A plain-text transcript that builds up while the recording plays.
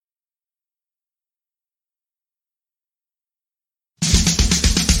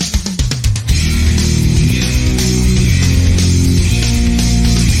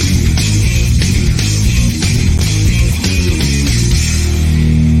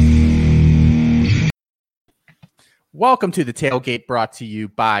Welcome to the Tailgate, brought to you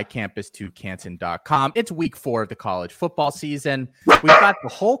by campus2canton.com. It's week 4 of the college football season. We've got the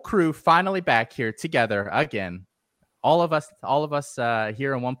whole crew finally back here together again. All of us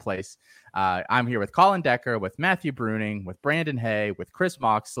here in one place. I'm here with Colin Decker, with Matthew Bruning, with Brandon Hay, with Chris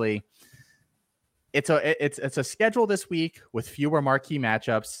Moxley. It's a schedule this week with fewer marquee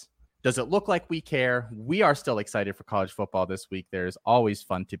matchups. Does it look like we care? We are still excited for college football this week. There's always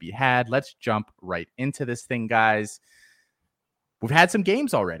fun to be had. Let's jump right into this thing, guys. We've had some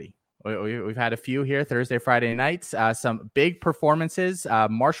games already. We've had a few here Thursday, Friday nights. Some big performances.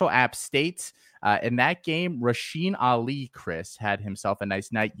 Marshall App State. In that game, Rasheen Ali, Chris, had himself a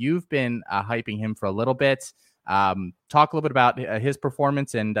nice night. You've been hyping him for a little bit. Talk a little bit about his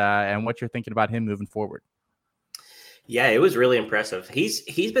performance and what you're thinking about him moving forward. Yeah, it was really impressive.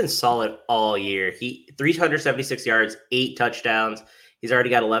 He's been solid all year. 376 yards, 8 touchdowns. He's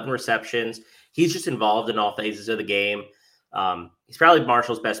already got 11 receptions. He's just involved in all phases of the game. He's probably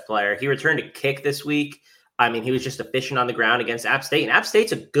Marshall's best player. He returned a kick this week. I mean, he was just efficient on the ground against App State. And App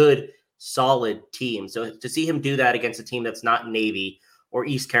State's a good, solid team. So to see him do that against a team that's not Navy or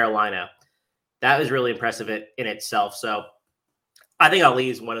East Carolina, that was really impressive in itself. So I think Ali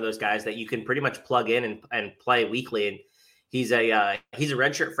is one of those guys that you can pretty much plug in and play weekly. And he's a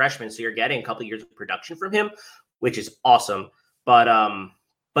redshirt freshman, so you're getting a couple of years of production from him, which is awesome. But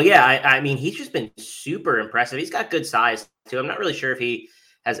yeah, I mean, he's just been super impressive. He's got good size too. I'm not really sure if he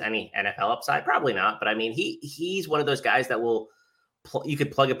has any NFL upside, probably not. But I mean, he's one of those guys that you could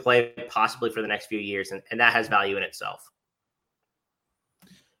plug and play possibly for the next few years, and that has value in itself.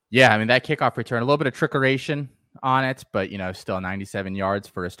 Yeah, I mean, that kickoff return, a little bit of trickeration on it, but still 97 yards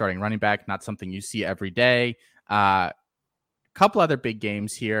for a starting running back, not something you see every day. Couple other big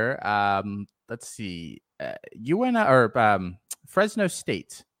games here. Let's see, Fresno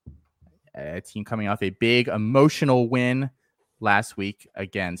State, a team coming off a big emotional win last week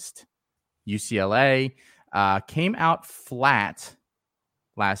against UCLA, came out flat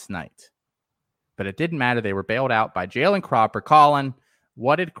last night, but it didn't matter. They were bailed out by Jalen Cropper. Colin,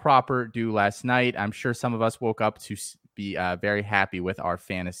 what did Cropper do last night? I'm sure some of us woke up to be very happy with our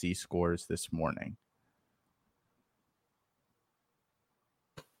fantasy scores this morning.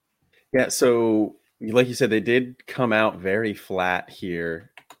 Yeah, so like you said, they did come out very flat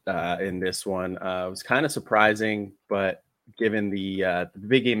here in this one. It was kind of surprising, but given the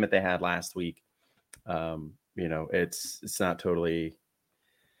big game that they had last week, it's not totally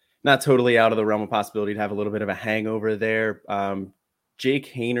out of the realm of possibility to have a little bit of a hangover there.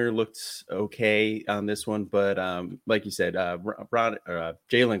 Jake Haener looked okay on this one, but like you said,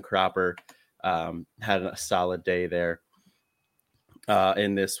 Jalen Cropper had a solid day there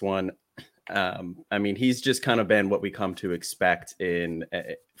in this one. I mean, he's just kind of been what we come to expect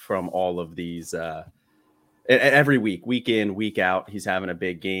from all of these. Every week in, week out, he's having a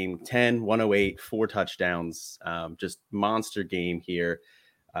big game. 10, 108, 4 touchdowns. Just monster game here.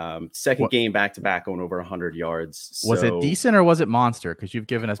 Second game back-to-back going over 100 yards. Was it decent or was it monster? Because you've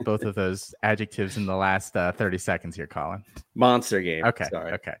given us both of those adjectives in the last 30 seconds here, Colin. Monster game. Okay.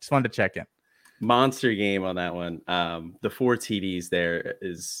 Sorry. Okay. Just wanted to check in. Monster game on that one. The 4 TDs there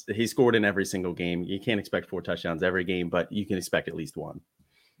he scored in every single game. You can't expect 4 touchdowns every game, but you can expect at least one.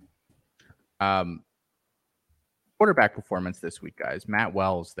 Quarterback performance this week, guys. Matt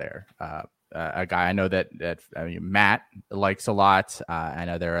Wells there. A guy I know that Matt likes a lot. I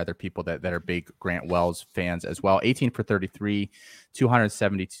know there are other people that are big Grant Wells fans as well. 18 for 33,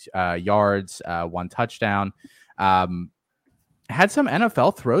 270 yards, 1 touchdown. Had some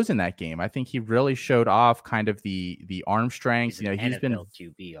NFL throws in that game. I think he really showed off kind of the arm strength. He's NFL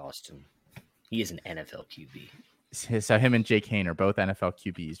QB, Austin. He is an NFL QB. So him and Jake Haener, both NFL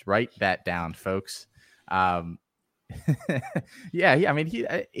QBs. Write that down, folks. Yeah, I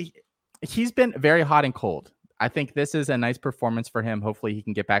mean, he's been very hot and cold. I think this is a nice performance for him. Hopefully he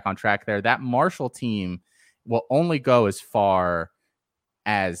can get back on track there. That Marshall team will only go as far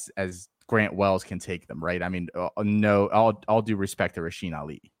as Grant Wells can take them, right? I mean, no, all due respect to Rasheen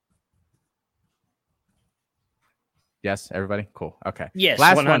Ali. Yes, everybody? Cool. Okay. Yes,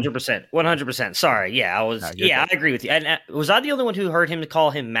 100%. 100%. Sorry. Yeah, I agree with you. And was I the only one who heard him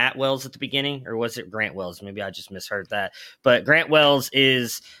call him Matt Wells at the beginning, or was it Grant Wells? Maybe I just misheard that. But Grant Wells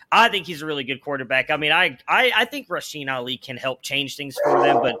I think he's a really good quarterback. I mean, I think Rasheen Ali can help change things for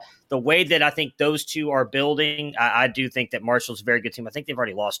them, but the way that I think those two are building, I do think that Marshall's a very good team. I think they've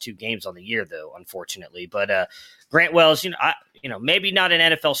already lost 2 games on the year, though, unfortunately. But Grant Wells, maybe not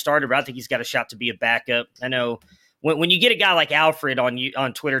an NFL starter, but I think he's got a shot to be a backup. I know. When you get a guy like Alfred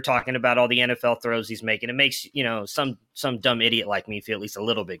on Twitter talking about all the NFL throws he's making, it makes some dumb idiot like me feel at least a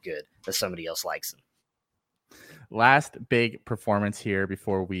little bit good that somebody else likes him. last big performance here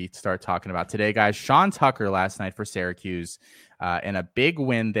before we start talking about today, guys. Sean Tucker last night for Syracuse, and a big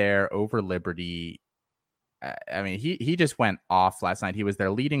win there over Liberty. I mean, he just went off last night. He was their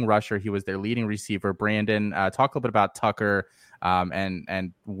leading rusher. He was their leading receiver. Brandon, talk a little bit about Tucker,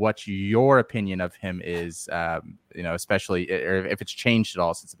 and what your opinion of him is, especially if it's changed at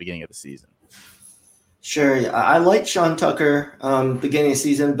all since the beginning of the season. Sure. I like Sean Tucker beginning of the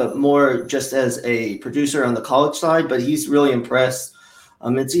season, but more just as a producer on the college side, but he's really impressed.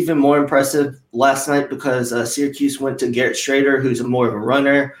 It's even more impressive last night because Syracuse went to Garrett Schrader, who's more of a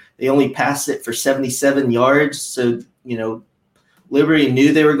runner. They only passed it for 77 yards. So, Liberty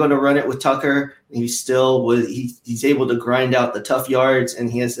knew they were going to run it with Tucker. He still he's able to grind out the tough yards,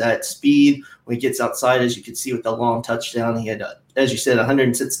 and he has that speed when he gets outside, as you can see with the long touchdown. He had, as you said,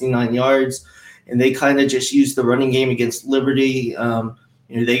 169 yards, and they kind of just used the running game against Liberty.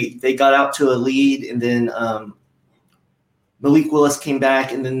 They got out to a lead, and then Malik Willis came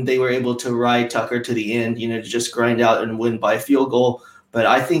back, and then they were able to ride Tucker to the end, to just grind out and win by a field goal. But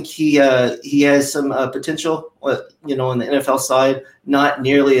I think he has some potential, on the NFL side, not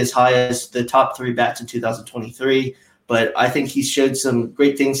nearly as high as the top three backs in 2023. But I think he's showed some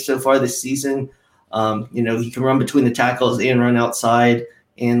great things so far this season. He can run between the tackles and run outside.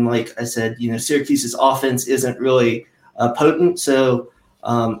 And like I said, Syracuse's offense isn't really potent, so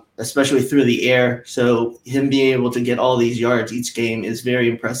especially through the air. So him being able to get all these yards each game is very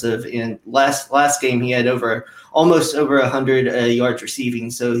impressive. And last game he had almost over 100 yards receiving.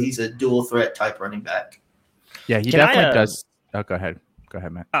 So he's a dual threat type running back. Yeah, he definitely does. Oh, go ahead. Go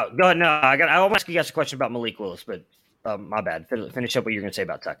ahead, Matt. Oh, go ahead. No, I want to ask you guys a question about Malik Willis, but my bad. Finish up what you're going to say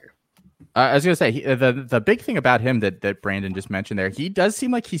about Tucker. I was going to say the big thing about him that Brandon just mentioned there, he does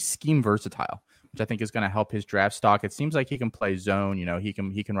seem like he's scheme versatile, which I think is going to help his draft stock. It seems like he can play zone. He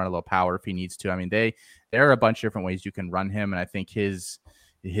can run a little power if he needs to. I mean, there are a bunch of different ways you can run him, and I think his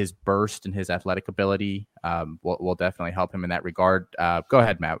burst and his athletic ability will definitely help him in that regard. Go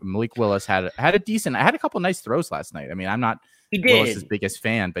ahead, Matt. Malik Willis had a couple nice throws last night. I mean, I'm not Willis's biggest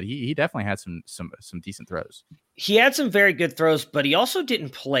fan, but he definitely had some decent throws. He had some very good throws, but he also didn't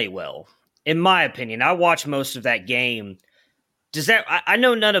play well, in my opinion. I watched most of that game. I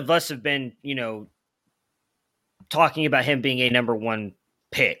know none of us have been, talking about him being a number one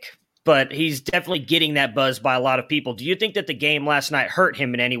pick, but he's definitely getting that buzz by a lot of people. Do you think that the game last night hurt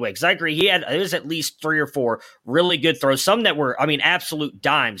him in any way? Because I agree, it was at least 3 or 4 really good throws, some that were, absolute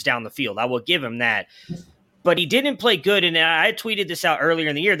dimes down the field. I will give him that. But he didn't play good, and I tweeted this out earlier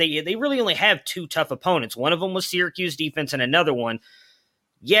in the year. They really only have 2 tough opponents. One of them was Syracuse defense, and another one,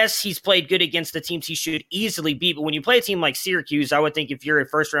 yes, he's played good against the teams he should easily beat, but when you play a team like Syracuse, I would think if you're a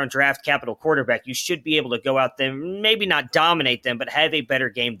first-round draft capital quarterback, you should be able to go out there, maybe not dominate them, but have a better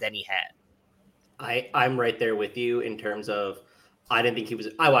game than he had. I'm right there with you in terms of I didn't think he was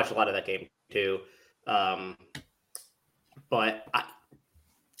 – I watched a lot of that game too. But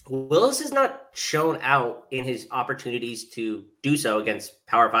Willis has not shown out in his opportunities to do so against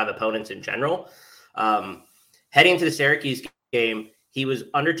Power 5 opponents in general. Heading into the Syracuse game, he was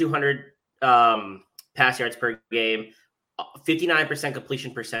under 200 pass yards per game, 59%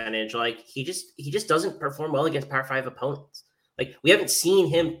 completion percentage. Like he just doesn't perform well against Power 5 opponents. Like we haven't seen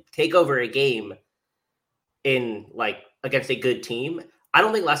him take over a game in against a good team. I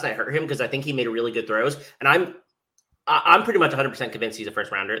don't think last night hurt him because I think he made really good throws, and I'm pretty much 100% convinced he's a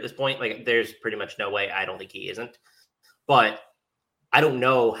first rounder at this point. Like there's pretty much no way I don't think he isn't, but I don't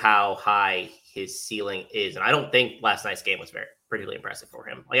know how high his ceiling is. And I don't think last night's game was particularly impressive for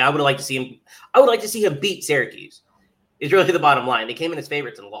him. Like I would like to see him beat Syracuse. Is really the bottom line. They came in as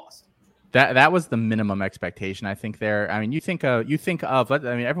favorites and lost. That was the minimum expectation, I think. There. I mean, you think of.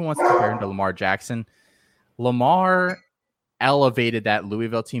 Everyone wants to compare him to Lamar Jackson. Lamar elevated that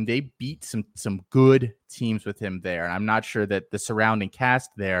Louisville team. They beat some good teams with him there. And I'm not sure that the surrounding cast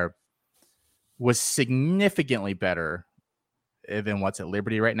there was significantly better than what's at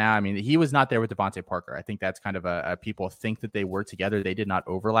Liberty right now. I mean, he was not there with Devontae Parker. I think that's kind of a people think that they were together. They did not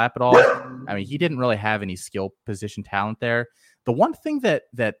overlap at all. I mean, he didn't really have any skill position talent there. The one thing that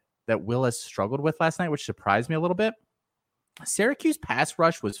Willis struggled with last night, which surprised me a little bit, Syracuse pass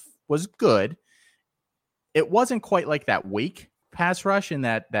rush was good. It wasn't quite like that Wake pass rush in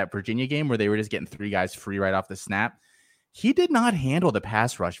that Virginia game where they were just getting 3 guys free right off the snap. He did not handle the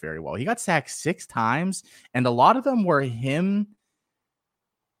pass rush very well. He got sacked 6 times, and a lot of them were him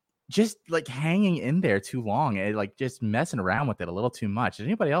just hanging in there too long and just messing around with it a little too much. Did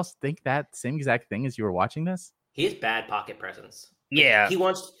anybody else think that same exact thing as you were watching this? He has bad pocket presence. Yeah. He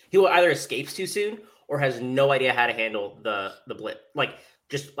will either escapes too soon or has no idea how to handle the blitz,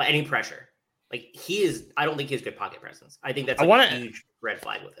 just any pressure. Like he is, I don't think he has good pocket presence. I think that's a huge red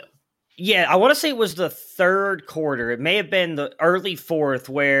flag with him. Yeah, I want to say it was the third quarter. It may have been the early fourth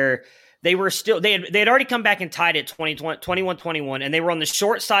where they were still they had already come back and tied it 21-21, and they were on the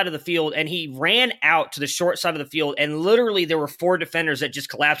short side of the field, and he ran out to the short side of the field, and literally there were 4 defenders that just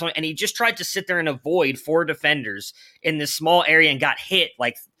collapsed on it, and he just tried to sit there and avoid 4 defenders in this small area and got hit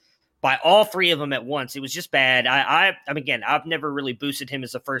like by all 3 of them at once. It was just bad. Again, I've never really boosted him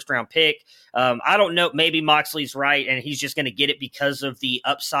as a first-round pick. I don't know. Maybe Moxley's right, and he's just going to get it because of the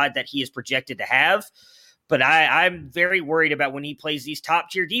upside that he is projected to have. But I'm very worried about when he plays these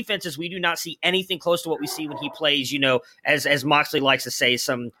top-tier defenses. We do not see anything close to what we see when he plays, as Moxley likes to say,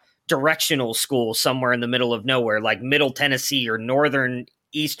 some directional school somewhere in the middle of nowhere, like Middle Tennessee or Northern,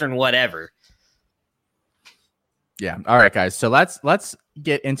 Eastern, whatever. Yeah. All right, guys. So let's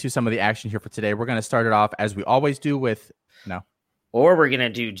get into some of the action here for today. We're going to start it off as we always do with or we're going to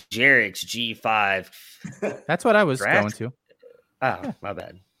do Jarek's G5. That's what I was draft? going to. Oh, yeah. My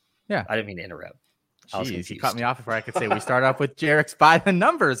bad. Yeah. I didn't mean to interrupt. Jeez, you cut me off before I could say we start off with Jarek's By the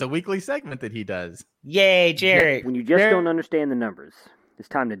Numbers, a weekly segment that he does. Yay, Jarek. When you just don't understand the numbers, it's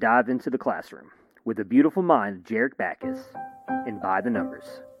time to dive into the classroom with the beautiful mind of Jarek Backus and By the Numbers.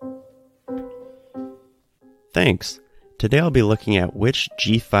 Thanks. Today I'll be looking at which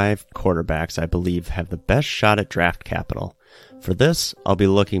G5 quarterbacks I believe have the best shot at draft capital. For this, I'll be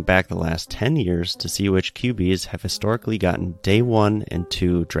looking back the last 10 years to see which QBs have historically gotten day 1 and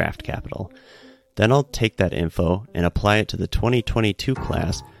 2 draft capital. Then I'll take that info and apply it to the 2022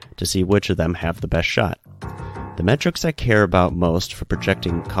 class to see which of them have the best shot. The metrics I care about most for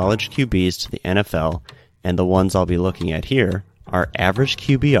projecting college QBs to the NFL, and the ones I'll be looking at here, are average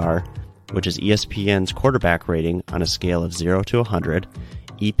QBR, which is ESPN's quarterback rating on a scale of 0 to 100,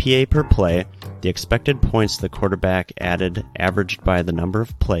 EPA per play, the expected points the quarterback added averaged by the number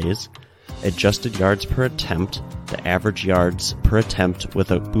of plays, adjusted yards per attempt, the average yards per attempt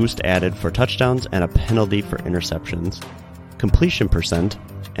with a boost added for touchdowns and a penalty for interceptions, completion percent,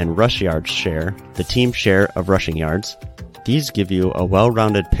 and rush yards share, the team share of rushing yards. These give you a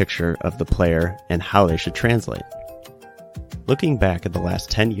well-rounded picture of the player and how they should translate. Looking back at the last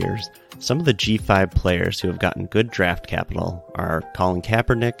 10 years, some of the G5 players who have gotten good draft capital are Colin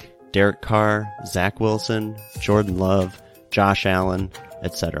Kaepernick, Derek Carr, Zach Wilson, Jordan Love, Josh Allen,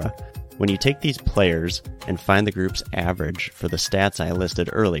 etc. When you take these players and find the group's average for the stats I listed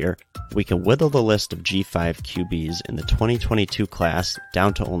earlier, we can whittle the list of G5 QBs in the 2022 class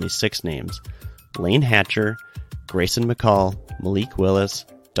down to only 6 names: Lane Hatcher, Grayson McCall, Malik Willis,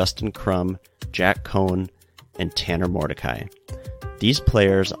 Dustin Crum, Jack Cohn, and Tanner Mordecai. These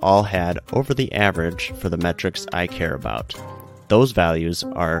players all had over the average for the metrics I care about. Those values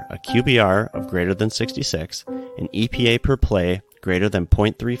are a QBR of greater than 66, an EPA per play greater than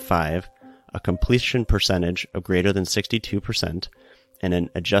 0.35, a completion percentage of greater than 62%, and an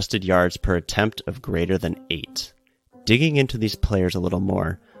adjusted yards per attempt of greater than 8. Digging into these players a little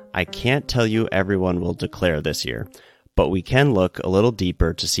more, I can't tell you everyone will declare this year, but we can look a little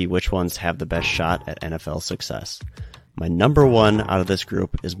deeper to see which ones have the best shot at NFL success. My number 1 out of this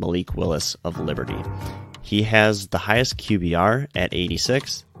group is Malik Willis of Liberty. He has the highest QBR at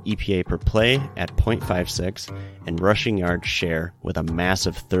 86, EPA per play at 0.56, and rushing yards share with a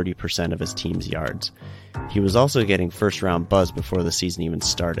massive 30% of his team's yards. He was also getting first-round buzz before the season even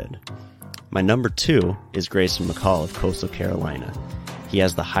started. My number 2 is Grayson McCall of Coastal Carolina. He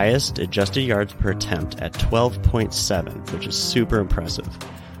has the highest adjusted yards per attempt at 12.7, which is super impressive,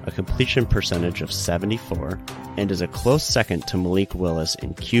 a completion percentage of 74, and is a close second to Malik Willis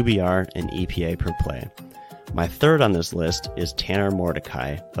in QBR and EPA per play. My third on this list is Tanner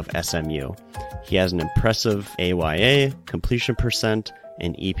Mordecai of SMU. He has an impressive AYA, completion percent,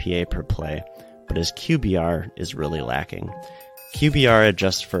 and EPA per play, but his QBR is really lacking. QBR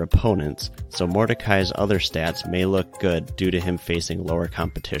adjusts for opponents, so Mordecai's other stats may look good due to him facing lower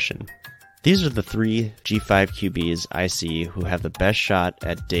competition. These are the 3 G5 QBs I see who have the best shot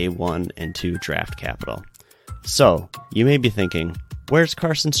at day 1 and 2 draft capital. So, you may be thinking, where's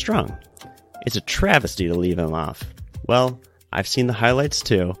Carson Strong? It's a travesty to leave him off. Well, I've seen the highlights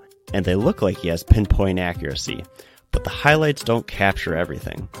too, and they look like he has pinpoint accuracy, but the highlights don't capture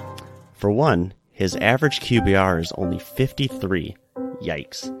everything. For one, his average QBR is only 53.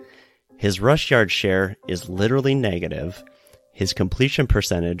 Yikes. His rush yard share is literally negative, his completion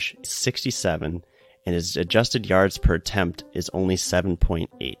percentage is 67, and his adjusted yards per attempt is only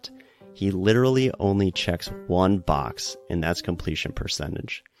 7.8. He literally only checks one box, and that's completion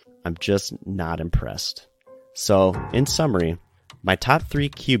percentage. I'm just not impressed. So, in summary, my top 3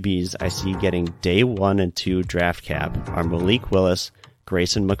 QBs I see getting day 1 and 2 draft cap are Malik Willis,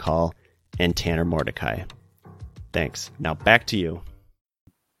 Grayson McCall, and Tanner Mordecai. Thanks. Now back to you.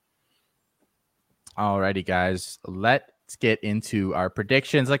 Alrighty, guys. Let's get into our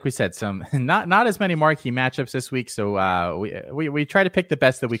predictions. Like we said, some not as many marquee matchups this week, so we try to pick the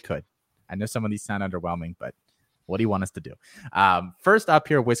best that we could. I know some of these sound underwhelming, but what do you want us to do? First up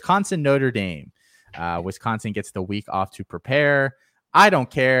here, Wisconsin Notre Dame. Wisconsin gets the week off to prepare. I don't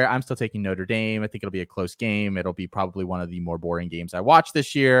care. I'm still taking Notre Dame. I think it'll be a close game. It'll be probably one of the more boring games I watch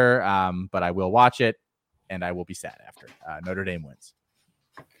this year, but I will watch it, and I will be sad after. Notre Dame wins.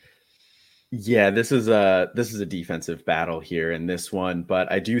 Yeah, this is a defensive battle here in this one, but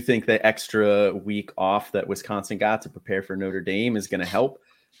I do think the extra week off that Wisconsin got to prepare for Notre Dame is going to help.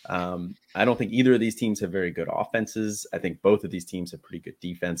 I don't think either of these teams have very good offenses. I think both of these teams have pretty good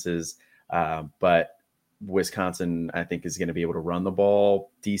defenses, but Wisconsin, I think, is going to be able to run the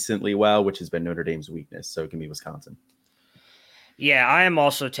ball decently well, which has been Notre Dame's weakness. So it can be Wisconsin. Yeah, I am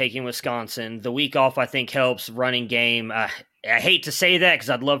also taking Wisconsin. The week off, I think, helps running game. I hate to say that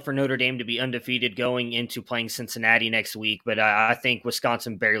because I'd love for Notre Dame to be undefeated going into playing Cincinnati next week, but I think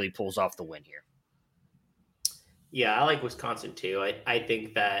Wisconsin barely pulls off the win here. Yeah, I like Wisconsin too. I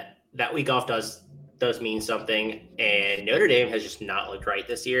think that week off does mean something, and Notre Dame has just not looked right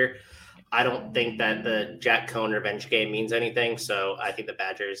this year. I don't think that the Jack Cohn revenge game means anything, so I think the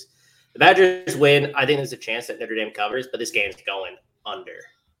Badgers win. I think there's a chance that Notre Dame covers, but this game's going under.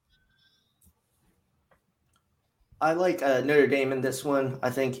 I like Notre Dame in this one. I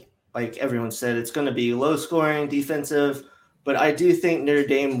think, like everyone said, it's going to be low scoring, defensive, but I do think Notre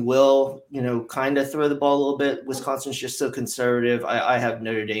Dame will, kind of throw the ball a little bit. Wisconsin's just so conservative. I have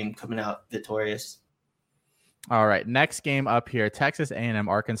Notre Dame coming out victorious. All right, next game up here, Texas A&M,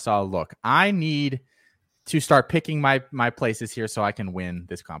 Arkansas. Look, I need to start picking my places here so I can win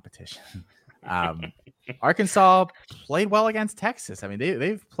this competition. Arkansas played well against Texas. I mean,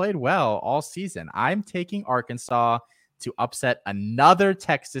 they've played well all season. I'm taking Arkansas to upset another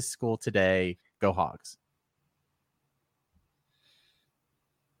Texas school today. Go Hogs.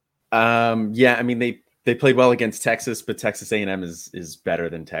 Yeah, I mean, they played well against Texas, but Texas A&M is better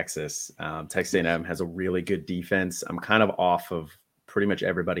than Texas. Texas A&M has a really good defense. I'm kind of off of pretty much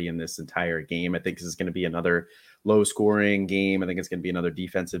everybody in this entire game. I think this is going to be another low-scoring game. I think it's going to be another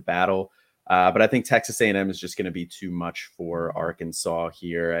defensive battle. But I think Texas A&M is just going to be too much for Arkansas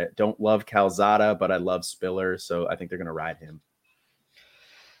here. I don't love Calzada, but I love Spiller, so I think they're going to ride him.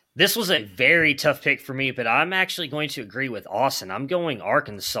 This was a very tough pick for me, but I'm actually going to agree with Austin. I'm going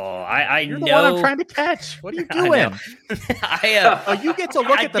Arkansas. You're know the one I'm trying to catch. What are you doing? You get to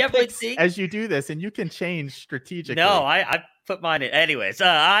look at the picks as you do this, and you can change strategically. No, I put mine in. Anyways,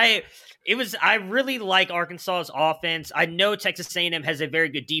 I really like Arkansas's offense. I know Texas A&M has a very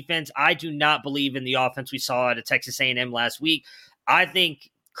good defense. I do not believe in the offense we saw out of Texas A&M last week. I think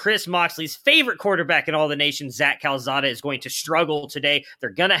Chris Moxley's favorite quarterback in all the nation, Zach Calzada, is going to struggle today. They're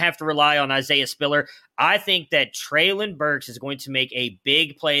going to have to rely on Isaiah Spiller. I think that Treylon Burks is going to make a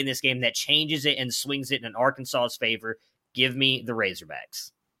big play in this game that changes it and swings it in Arkansas's favor. Give me the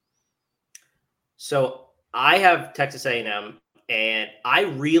Razorbacks. So I have Texas A&M, and I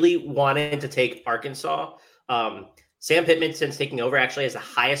really wanted to take Arkansas. Sam Pittman, since taking over, actually has the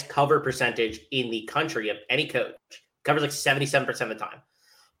highest cover percentage in the country of any coach. Covers like 77% of the time.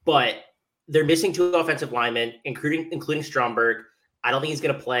 But they're missing two offensive linemen, including Stromberg. I don't think he's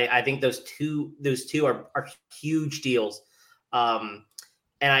going to play. I think those two are huge deals. And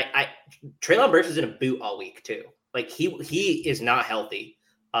Treylon Burks is in a boot all week too. Like he is not healthy.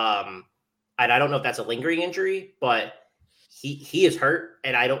 And I don't know if that's a lingering injury, but he is hurt.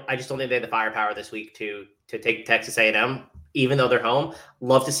 And I just don't think they have the firepower this week to take Texas A&M, even though they're home.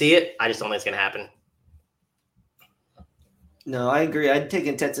 Love to see it. I just don't think it's going to happen. No, I agree. I'd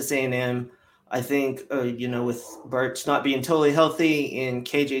taken Texas A&M. I think, with Burks not being totally healthy and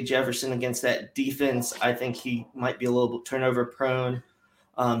KJ Jefferson against that defense, I think he might be a little bit turnover prone.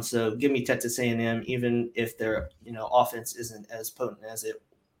 So give me Texas A&M, even if their offense isn't as potent as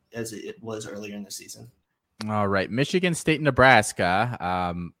it was earlier in the season. All right, Michigan State,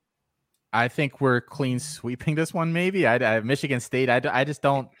 Nebraska. I think we're clean sweeping this one. Maybe Michigan State. I just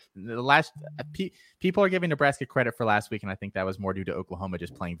don't. People are giving Nebraska credit for last week, and I think that was more due to Oklahoma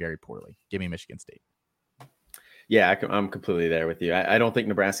just playing very poorly. Give me Michigan State. Yeah, I'm completely there with you. I don't think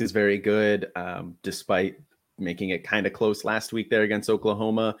Nebraska is very good, despite making it kind of close last week there against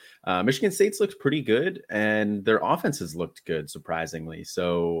Oklahoma. Michigan State's looked pretty good, and their offenses looked good, surprisingly.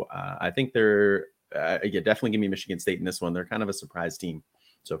 So I think they're definitely give me Michigan State in this one. They're kind of a surprise team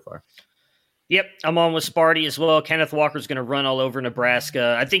so far. Yep, I'm on with Sparty as well. Kenneth Walker's going to run all over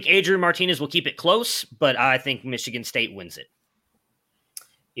Nebraska. I think Adrian Martinez will keep it close, but I think Michigan State wins it.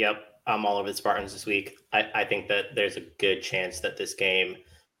 Yep. I'm all over the Spartans this week. I think that there's a good chance that this game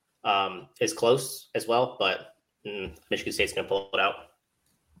is close as well, but Michigan State's going to pull it out.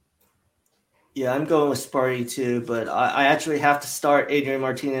 Yeah, I'm going with Sparty too, but I actually have to start Adrian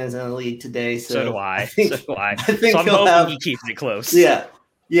Martinez in the league today. So do I. I think so I'm he'll hoping he keeps it close.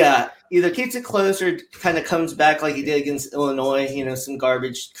 Yeah. Either keeps it close or kind of comes back like he did against Illinois, some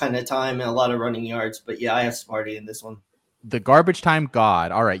garbage kind of time and a lot of running yards. But yeah, I have Sparty in this one. The garbage time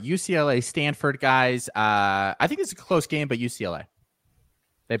god. All right, UCLA, Stanford, guys. I think it's a close game, but UCLA,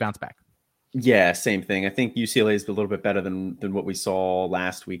 they bounce back. Yeah, same thing. I think UCLA is a little bit better than what we saw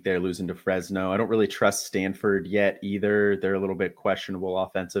last week. They're losing to Fresno. I don't really trust Stanford yet either. They're a little bit questionable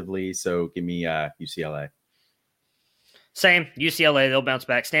offensively. So give me UCLA. Same. UCLA, they'll bounce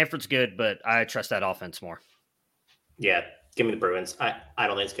back. Stanford's good, but I trust that offense more. Yeah, give me the Bruins. I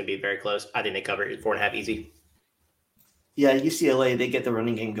don't think it's going to be very close. I think they cover 4.5 easy. Yeah, UCLA, they get the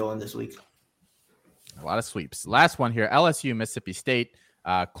running game going this week. A lot of sweeps. Last one here, LSU, Mississippi State.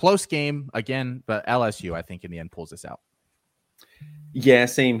 Close game again, but LSU, I think, in the end pulls this out. Yeah,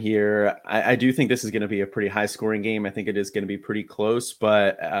 same here. I do think this is going to be a pretty high-scoring game. I think it is going to be pretty close,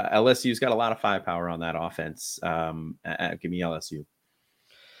 but LSU's got a lot of firepower on that offense. Give me LSU.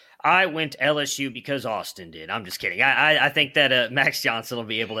 I went LSU because Austin did. I'm just kidding. I think that Max Johnson will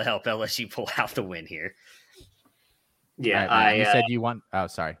be able to help LSU pull out the win here. Yeah, right, you said you want. Oh,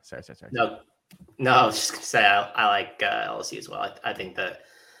 sorry. No, I was just going to say I like LSU as well. I think that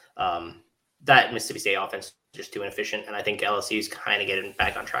that Mississippi State offense is just too inefficient, and I think LSU is kind of getting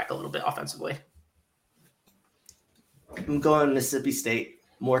back on track a little bit offensively. I'm going Mississippi State.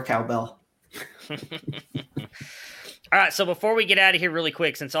 More cowbell. All right, so before we get out of here really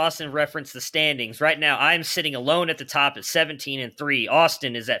quick, since Austin referenced the standings, right now I'm sitting alone at the top at 17-3.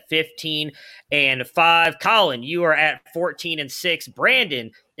 Austin is at 15-5. Colin, you are at 14-6.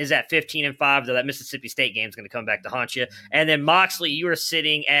 Brandon is at 15-5, though that Mississippi State game is going to come back to haunt you. And then Moxley, you are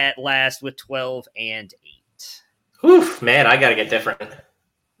sitting at last with 12-8. Whew, man, I got to get different.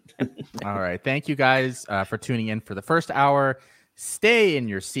 All right, thank you guys for tuning in for the first hour. Stay in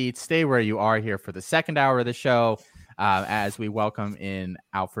your seats. Stay where you are here for the second hour of the show. As we welcome in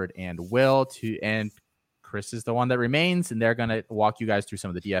Alfred and Will and Chris is the one that remains, and they're going to walk you guys through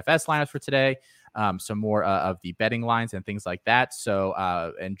some of the DFS lineups for today, some more of the betting lines and things like that.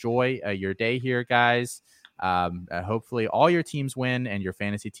 So enjoy your day here, guys. Hopefully all your teams win and your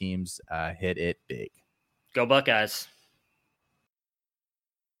fantasy teams hit it big. Go Buckeyes.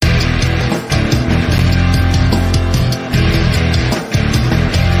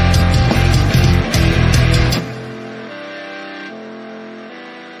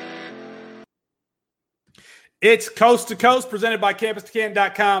 It's Coast to Coast presented by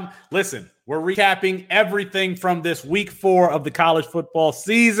CampusToCanton.com. Listen, we're recapping everything from this week 4 of the college football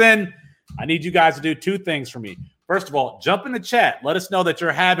season. I need you guys to do 2 things for me. First of all, jump in the chat. Let us know that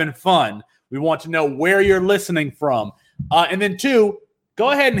you're having fun. We want to know where you're listening from. And then 2, go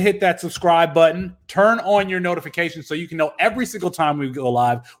ahead and hit that subscribe button. Turn on your notifications so you can know every single time we go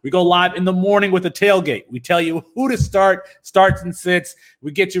live. We go live in the morning with a tailgate. We tell you who to start, starts and sits.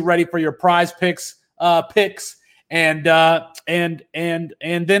 We get you ready for your prize picks. And then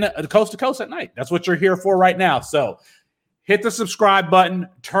coast to coast at night. That's what you're here for right now. So hit the subscribe button,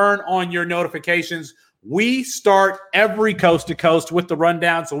 turn on your notifications. We start every coast to coast with the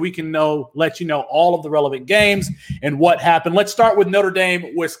rundown so we can let you know all of the relevant games and what happened. Let's start with Notre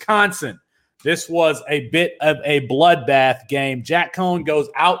Dame, Wisconsin. This was a bit of a bloodbath game. Jack Cohn goes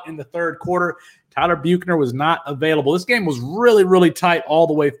out in the third quarter. Tyler Buchner was not available. This game was really, really tight all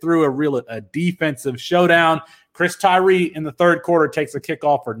the way through, a defensive showdown. Chris Tyree in the third quarter takes a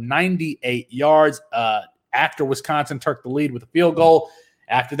kickoff for 98 yards after Wisconsin took the lead with a field goal.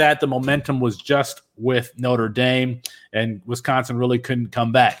 After that, the momentum was just with Notre Dame, and Wisconsin really couldn't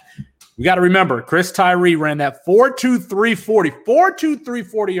come back. We got to remember, Chris Tyree ran that 4.2340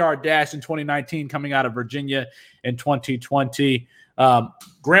 40-yard dash in 2019 coming out of Virginia in 2020.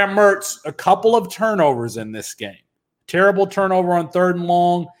 Graham Mertz, a couple of turnovers in this game. Terrible turnover on 3rd and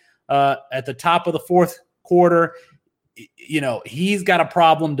long at the top of the fourth quarter. He's got a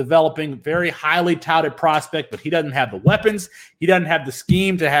problem developing. Very highly touted prospect, but he doesn't have the weapons. He doesn't have the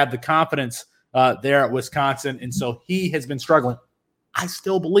scheme to have the confidence there at Wisconsin, and so he has been struggling. I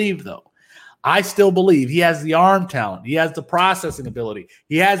still believe he has the arm talent. He has the processing ability.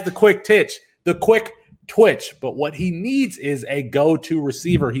 He has the quick twitch, but what he needs is a go-to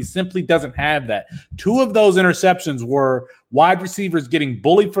receiver. He simply doesn't have that. 2 of those interceptions were wide receivers getting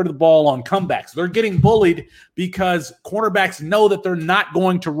bullied for the ball on comebacks. They're getting bullied because cornerbacks know that they're not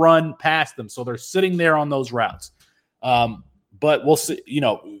going to run past them, so they're sitting there on those routes. but we'll see.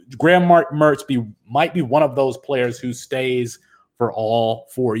 Graham Mertz might be one of those players who stays for all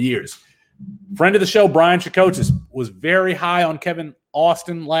 4 years. Friend of the show, Brian Chakottis, was very high on Kevin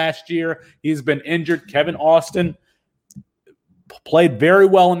Austin last year. He's been injured. Kevin Austin played very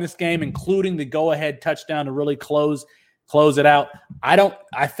well in this game, including the go-ahead touchdown to really close it out.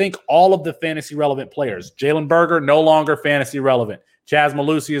 I think all of the fantasy relevant players, Jalen Berger, no longer fantasy relevant. Chaz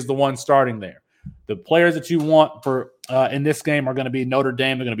Malusi is the one starting there. The players that you want for in this game are going to be Notre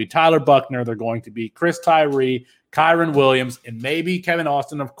Dame. They're going to be Tyler Buckner. They're going to be Chris Tyree, Kyron Williams, and maybe Kevin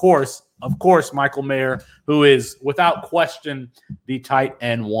Austin. Of course, Michael Mayer, who is without question the tight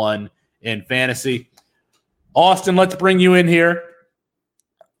end one in fantasy. Austin, let's bring you in here.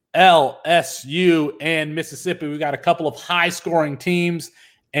 LSU and Mississippi. We got a couple of high-scoring teams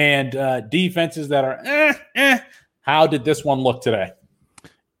and defenses that are How did this one look today?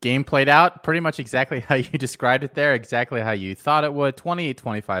 Game played out pretty much exactly how you described it there, exactly how you thought it would.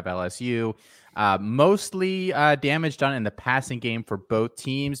 28-25 LSU. Mostly damage done in the passing game for both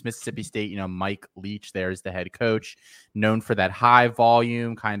teams. Mississippi State, Mike Leach there is the head coach, known for that high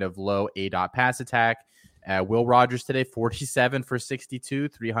volume, kind of low A-dot pass attack. Will Rogers today, 47 for 62,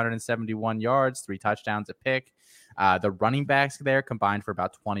 371 yards, 3 touchdowns, a pick. The running backs there combined for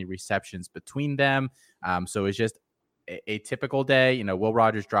about 20 receptions between them. So it's just a typical day. Will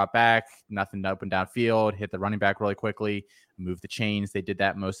Rogers dropped back, nothing up and downfield, hit the running back really quickly, move the chains. They did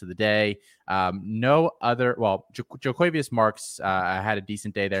that most of the day. Jo'quavious Marks had a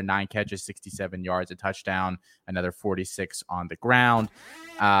decent day there, 9 catches, 67 yards, a touchdown, another 46 on the ground.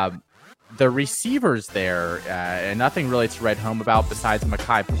 The receivers there, and nothing really to write home about besides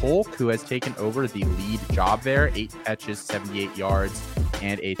Makai Polk, who has taken over the lead job there, 8 catches, 78 yards,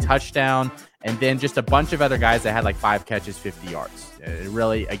 and a touchdown. And then just a bunch of other guys that had like 5 catches, 50 yards.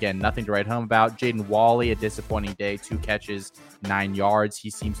 Really, again, nothing to write home about. Jaden Walley, a disappointing day, 2 catches, 9 yards.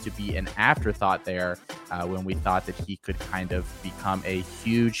 He seems to be an afterthought there when we thought that he could kind of become a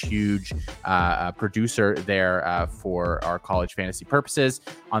huge producer there for our college fantasy purposes.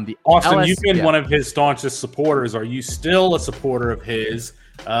 On the Austin, you've been one of his staunchest supporters. Are you still a supporter of his?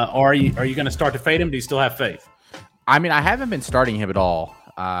 Are you going to start to fade him? Do you still have faith? I mean, I haven't been starting him at all.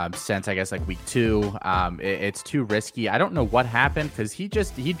 Since I guess like week 2, it's too risky. I don't know what happened because he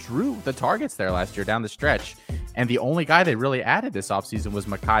drew the targets there last year down the stretch, and the only guy they really added this offseason was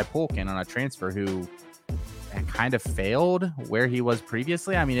Makai Polk on a transfer who kind of failed where he was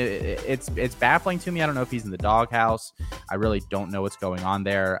previously. I mean, it's baffling to me. I don't know if he's in the doghouse. I really don't know what's going on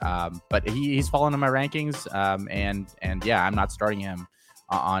there. But he's fallen in my rankings, and yeah, I'm not starting him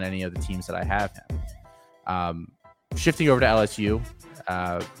on any of the teams that I have him. Shifting over to LSU.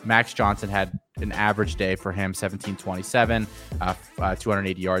 Max Johnson had an average day for him, 17-27,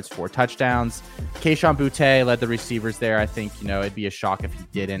 280 yards, 4 touchdowns. Kayshon Boutte led the receivers there. I think, it'd be a shock if he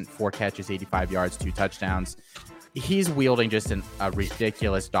didn't. 4 catches, 85 yards, 2 touchdowns. He's wielding just a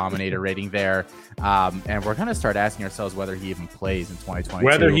ridiculous dominator rating there. And we're going to start asking ourselves whether he even plays in 2022.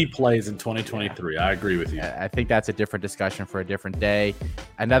 Whether he plays in 2023. I agree with you. I think that's a different discussion for a different day.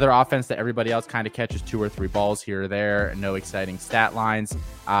 Another offense that everybody else kind of catches 2 or 3 balls here or there. No exciting stat lines.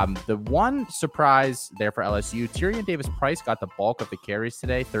 The one surprise there for LSU, Tyrion Davis-Price got the bulk of the carries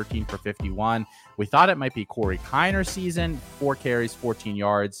today, 13 for 51. We thought it might be Corey Kiner season, 4 carries, 14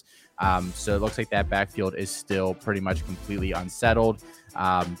 yards. So it looks like that backfield is still pretty much completely unsettled.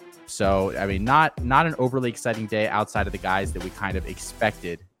 So, I mean, not an overly exciting day outside of the guys that we kind of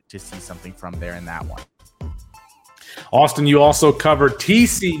expected to see something from there in that one. Austin, you also covered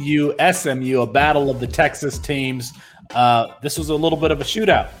TCU, SMU, a battle of the Texas teams. This was a little bit of a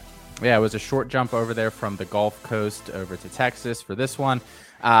shootout. Yeah, it was a short jump over there from the Gulf Coast over to Texas for this one.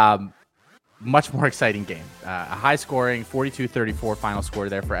 Much more exciting game. A high-scoring 42-34 final score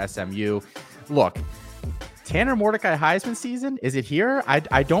there for SMU. Look, Tanner Mordecai Heisman season, is it here?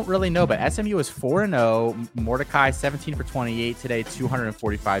 I don't really know, but SMU is 4-0. Mordecai 17 for 28 today,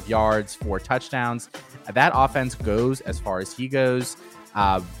 245 yards, 4 touchdowns. That offense goes as far as he goes.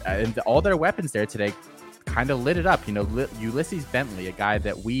 And all their weapons there today kind of lit it up. Ulysses Bentley, a guy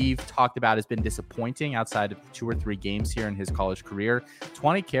that we've talked about has been disappointing outside of 2 or 3 games here in his college career.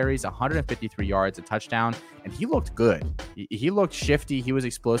 20 carries, 153 yards, a touchdown, and he looked good. He looked shifty. He was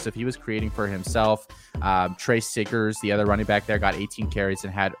explosive. He was creating for himself. Trey Siggers, the other running back there, got 18 carries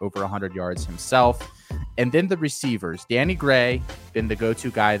and had over 100 yards himself. And then the receivers, Danny Gray, been the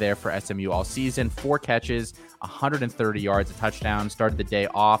go-to guy there for SMU all season. 4 catches, 130 yards, a touchdown. Started the day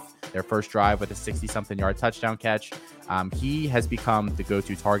off their first drive with a 60-something yard touchdown catch. He has become the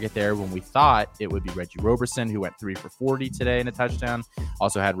go-to target there when we thought it would be Reggie Roberson, who went 3 for 40 today in a touchdown.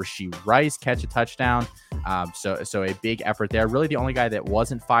 Also had Rashee Rice catch a touchdown. So a big effort there. Really the only guy that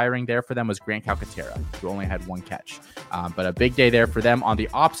wasn't firing there for them was Grant Calcaterra, who only had 1 catch. But a big day there for them. On the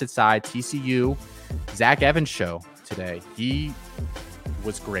opposite side, TCU, Zach Evans show today. He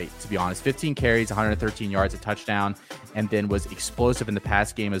was great, to be honest. 15 carries, 113 yards, a touchdown, and then was explosive in the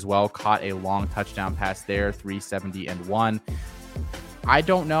pass game as well. Caught a long touchdown pass there, 370-1. I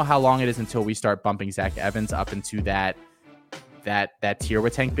don't know how long it is until we start bumping Zach Evans up into that tier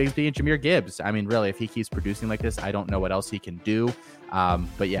with Tank Bigsby and Jahmyr Gibbs. I mean, really, if he keeps producing like this, I don't know what else he can do.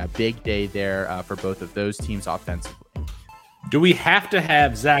 But yeah, big day there for both of those teams offensively. Do we have to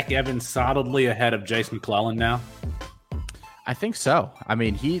have Zach Evans solidly ahead of Jace McClellan now? I think so. I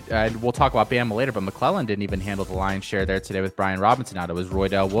mean, we'll talk about Bama later, but McClellan didn't even handle the lion's share there today with Brian Robinson out. It was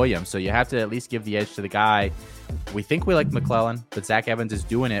Roydell Williams. So you have to at least give the edge to the guy. We think we like McClellan, but Zach Evans is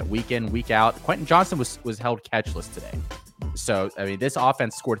doing it week in, week out. Quentin Johnson was held catchless today. So, I mean, this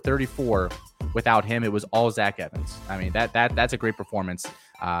offense scored 34 without him. It was all Zach Evans. I mean, that's a great performance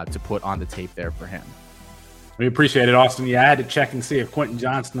to put on the tape there for him. We appreciate it, Austin. Yeah, I had to check and see if Quentin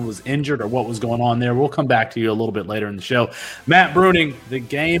Johnston was injured or what was going on there. We'll come back to you a little bit later in the show. Matt Bruning, the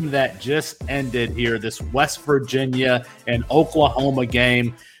game that just ended here, this West Virginia and Oklahoma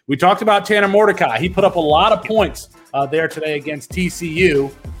game. We talked about Tanner Mordecai. He put up a lot of points there today against TCU.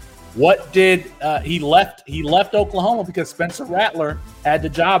 What did he left Oklahoma because Spencer Rattler had the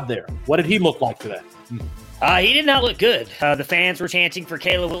job there. What did he look like today? He did not look good. The fans were chanting for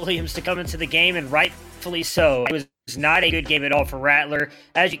Caleb Williams to come into the game, and rightfully so. It was not a good game at all for Rattler.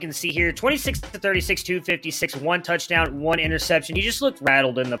 As you can see here, 26-36, 256, 1 touchdown, 1 interception. He just looked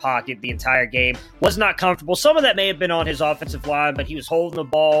rattled in the pocket the entire game. Was not comfortable. Some of that may have been on his offensive line, but he was holding the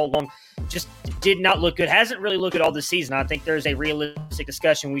ball long. Just did not look good. Hasn't really looked good all this season. I think there's a realistic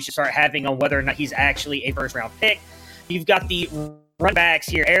discussion we should start having on whether or not he's actually a first-round pick. You've got the running backs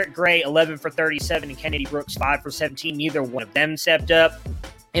here. Eric Gray, 11 for 37, and Kennedy Brooks, 5 for 17. Neither one of them stepped up.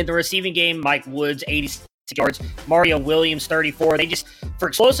 In the receiving game, Mike Woods, 86 yards. Mario Williams, 34. They just, for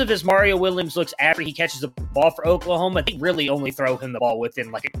explosive as Mario Williams looks after he catches the ball for Oklahoma, they really only throw him the ball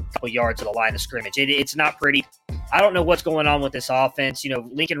within like a couple yards of the line of scrimmage. It's not pretty. I don't know what's going on with this offense. You know,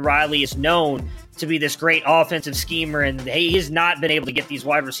 Lincoln Riley is known to be this great offensive schemer, and he has not been able to get these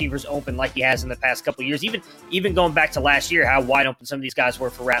wide receivers open like he has in the past couple of years. Even going back to last year, how wide open some of these guys were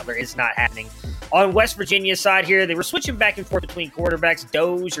for Rattler is not happening. On West Virginia's side here, they were switching back and forth between quarterbacks.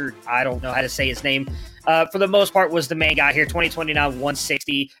 Doge, or I don't know how to say his name, for the most part was the main guy here, 2029,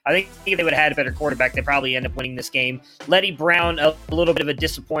 160. I think if they would have had a better quarterback, they probably end up winning this game. Letty Brown, a little bit of a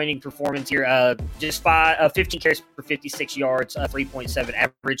disappointing performance here. Just 15 carries for 56 yards, 3.7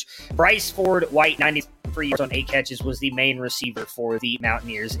 average. Bryce Ford White, 93 yards on 8 catches, was the main receiver for the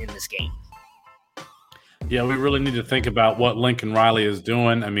Mountaineers in this game. Yeah, we really need to think about what Lincoln Riley is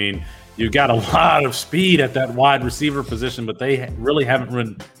doing. I mean, you've got a lot of speed at that wide receiver position, but they really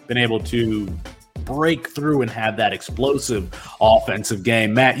haven't been able to break through and have that explosive offensive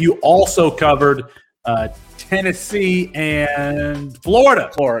game. Matt, you also covered Tennessee and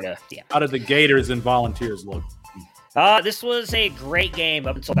Florida. Yeah. How did the Gators and Volunteers look? This was a great game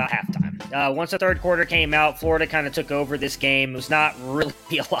up until about halftime. Once the third quarter came out, Florida kind of took over this game. It was not really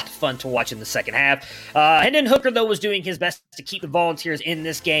a lot of fun to watch in the second half. Hendon Hooker, though, was doing his best to keep the Volunteers in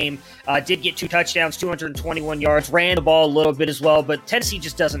this game. Did get 2 touchdowns, 221 yards, ran the ball a little bit as well, but Tennessee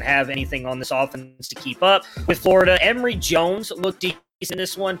just doesn't have anything on this offense to keep up with Florida. Emory Jones looked decent in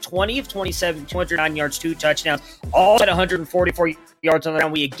this one, 20 of 27, 209 yards, 2 touchdowns, all at 144 yards on the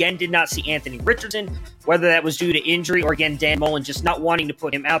ground. We again did not see Anthony Richardson, whether that was due to injury or, again, Dan Mullen just not wanting to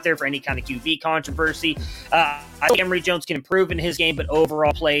put him out there for any kind of QB controversy. I think Emory Jones can improve in his game, but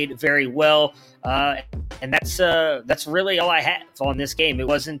overall played very well. And that's really all I have on this game. It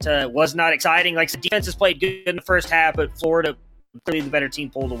was not exciting. Like the defense has played good in the first half, but Florida, clearly the better team,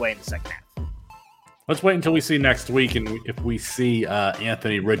 pulled away in the second half. Let's wait until we see next week and if we see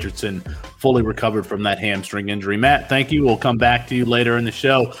Anthony Richardson fully recovered from that hamstring injury. Matt, thank you. We'll come back to you later in the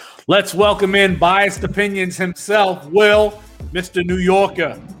show. Let's welcome in Biased Opinions himself, Will, Mr. New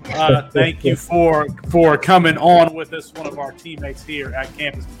Yorker. Thank you for coming on with us, one of our teammates here at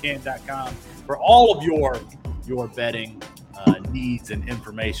CampusMcCann.com. For all of your betting needs and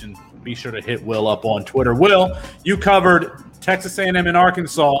information, be sure to hit Will up on Twitter. Will, you covered Texas A&M and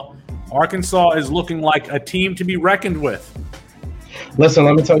Arkansas. Arkansas is looking like a team to be reckoned with. Listen,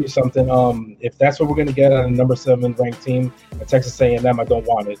 let me tell you something. If that's what we're going to get on a number 7 ranked team at Texas A&M, I don't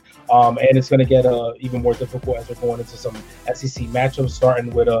want it. And it's going to get even more difficult as we're going into some SEC matchups,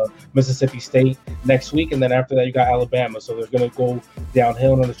 starting with Mississippi State next week. And then after that, you got Alabama. So they're going to go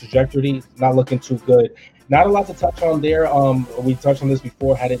downhill on the trajectory. Not looking too good. Not a lot to touch on there. We touched on this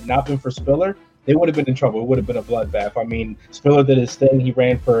before. Had it not been for Spiller, they would have been in trouble. It would have been a bloodbath. I mean, Spiller did his thing. He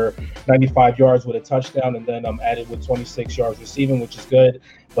ran for 95 yards with a touchdown, and then added with 26 yards receiving, which is good.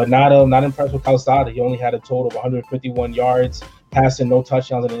 But not impressed with Calzada. He only had a total of 151 yards, passing, no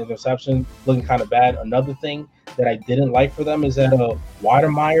touchdowns and an interception, looking kind of bad. Another thing that I didn't like for them is that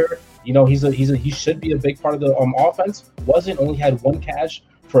Watermeyer, he should be a big part of the offense. Only had 1 catch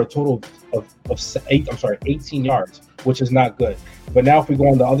for a total of 18 yards, which is not good. But now if we go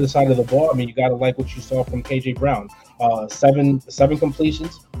on the other side of the ball, I mean, you got to like what you saw from KJ Brown. Seven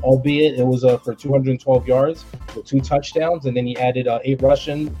completions, albeit it was for 212 yards with 2 touchdowns, and then he added 8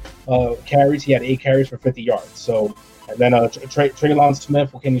 rushing carries. He had 8 carries for 50 yards. So, and then Traylon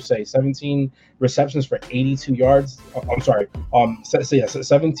Smith, what can you say? 17 receptions for 82 yards.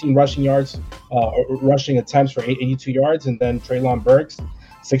 17 rushing yards, rushing attempts for 82 yards, and then Treylon Burks,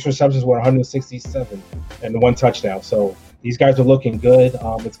 6 receptions with 167 and 1 touchdown. So these guys are looking good.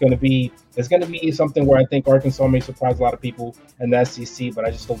 It's going to be something where I think Arkansas may surprise a lot of people in the SEC, but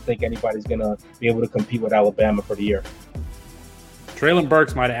I just don't think anybody's going to be able to compete with Alabama for the year. Treylon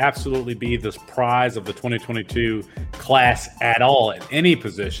Burks might absolutely be the prize of the 2022 class at all at any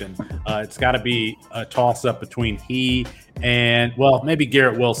position. It's got to be a toss-up between he and, well, maybe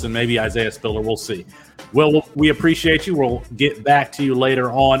Garrett Wilson, maybe Isaiah Spiller. We'll see. Well, we appreciate you. We'll get back to you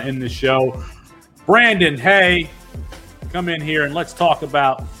later on in the show. Brandon, hey, come in here and let's talk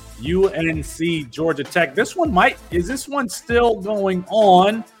about UNC Georgia Tech. Is this one still going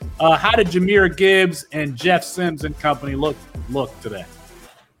on? How did Jahmyr Gibbs and Jeff Sims and company look today?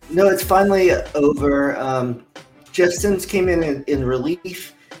 No, it's finally over. Jeff Sims came in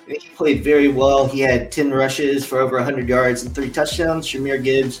relief. He played very well. He had 10 rushes for over 100 yards and 3 touchdowns. Jahmyr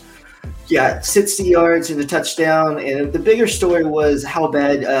Gibbs got 60 yards and a touchdown. And the bigger story was how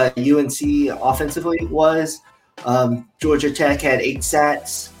bad UNC offensively was. Georgia Tech had 8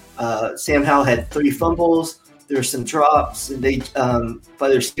 sacks. Sam Howell had 3 fumbles. There were some drops by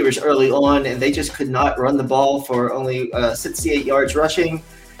the receivers early on, and they just could not run the ball for only 68 yards rushing.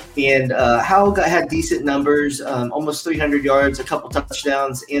 And Howell had decent numbers, almost 300 yards, a couple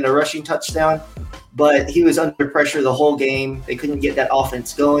touchdowns, and a rushing touchdown. But he was under pressure the whole game. They couldn't get that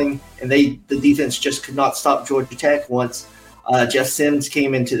offense going, and the defense just could not stop Georgia Tech once Jeff Sims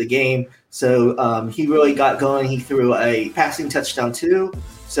came into the game. So he really got going. He threw a passing touchdown too.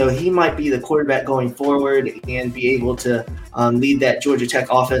 So he might be the quarterback going forward and be able to lead that Georgia Tech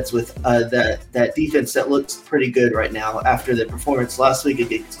offense with that defense that looks pretty good right now after the performance last week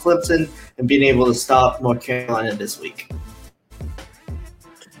against Clemson and being able to stop North Carolina this week.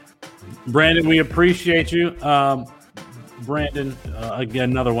 Brandon, we appreciate you. Brandon,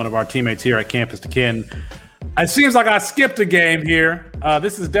 again, another one of our teammates here at Campus to Ken. It seems like I skipped a game here.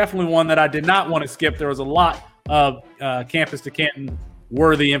 This is definitely one that I did not want to skip. There was a lot of Campus to Canton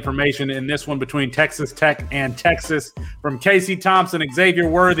worthy information in this one between Texas Tech and Texas. From Casey Thompson, Xavier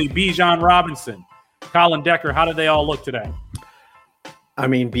Worthy, Bijan Robinson, Colin Decker, how did they all look today? I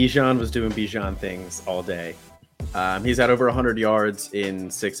mean, Bijan was doing Bijan things all day. He's had over 100 yards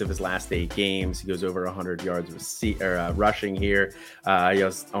in 6 of his last 8 games. He goes over 100 yards rushing here. He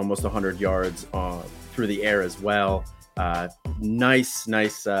has almost 100 yards through the air as well. Nice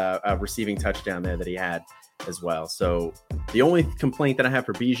receiving touchdown there that he had as well. So the only complaint that I have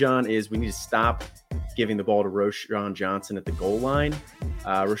for Bijan is we need to stop giving the ball to Roschon Johnson at the goal line.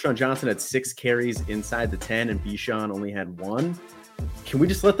 Roschon Johnson had 6 carries inside the 10 and Bijan only had 1. Can we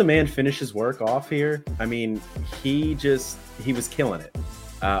just let the man finish his work off here? I mean, he was killing it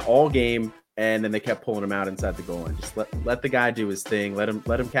all game, and then they kept pulling him out inside the goal line. Just let the guy do his thing. Let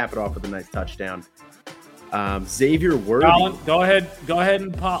him cap it off with a nice touchdown. Xavier Worthy. Colin, go ahead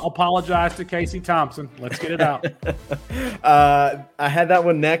and apologize to Casey Thompson. Let's get it out. I had that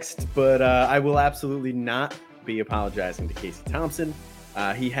one next, but I will absolutely not be apologizing to Casey Thompson.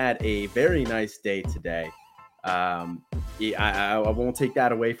 He had a very nice day today. I won't take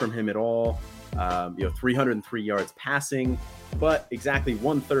that away from him at all. 303 yards passing, but exactly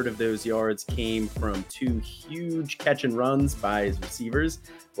 1/3 of those yards came from 2 huge catch and runs by his receivers.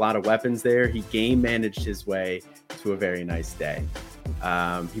 A lot of weapons there. He game managed his way to a very nice day.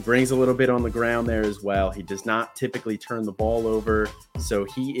 He brings a little bit on the ground there as well. He does not typically turn the ball over, so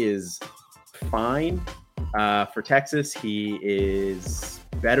he is fine. For Texas, he is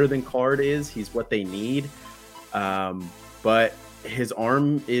better than Card is. He's what they need. But his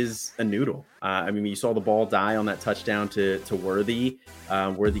arm is a noodle. I mean, you saw the ball die on that touchdown to Worthy.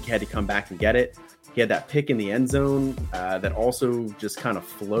 Worthy had to come back and get it. He had that pick in the end zone that also just kind of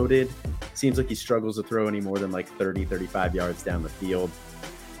floated. Seems like he struggles to throw any more than like 30, 35 yards down the field.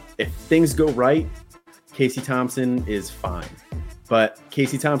 If things go right, Casey Thompson is fine. But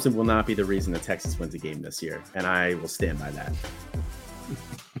Casey Thompson will not be the reason that Texas wins a game this year, and I will stand by that.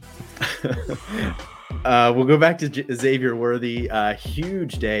 We'll go back to Xavier Worthy.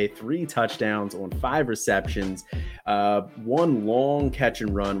 Huge day, 3 touchdowns on 5 receptions. One long catch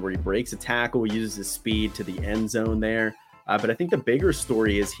and run where he breaks a tackle, uses his speed to the end zone there. But I think the bigger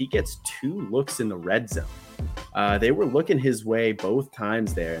story is he gets 2 looks in the red zone. They were looking his way both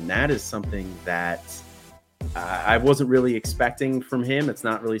times there, and that is something that I wasn't really expecting from him. It's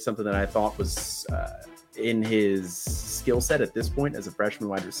not really something that I thought was in his skill set at this point as a freshman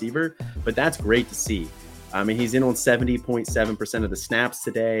wide receiver, but that's great to see. I mean, he's in on 70.7% of the snaps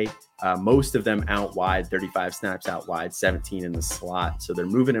today, most of them out wide, 35 snaps out wide, 17 in the slot. So they're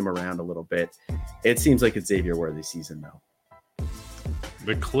moving him around a little bit. It seems like it's Xavier Worthy season, though.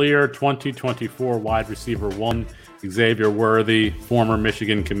 The clear 2024 wide receiver 1, Xavier Worthy, former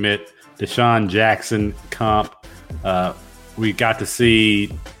Michigan commit, Deshaun Jackson comp. We got to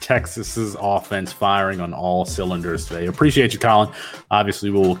see Texas's offense firing on all cylinders today. Appreciate you, Colin. Obviously,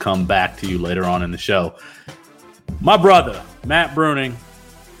 we will come back to you later on in the show. My brother, Matt Bruning,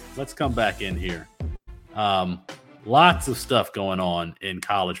 let's come back in here. Lots of stuff going on in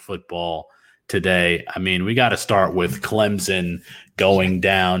college football today. I mean, we got to start with Clemson going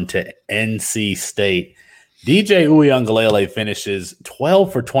down to NC State. DJ Uiagalelei finishes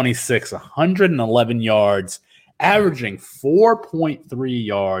 12 for 26, 111 yards, averaging 4.3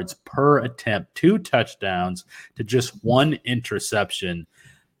 yards per attempt, 2 touchdowns to just 1 interception.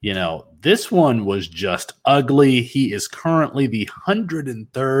 You know, this one was just ugly. He is currently the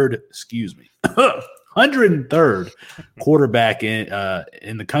 103rd quarterback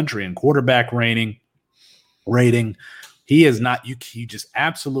in the country in quarterback rating. He is not, you just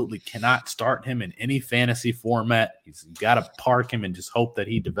absolutely cannot start him in any fantasy format. You've got to park him and just hope that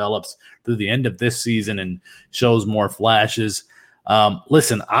he develops through the end of this season and shows more flashes.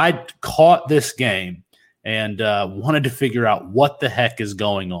 Listen, I caught this game and wanted to figure out what the heck is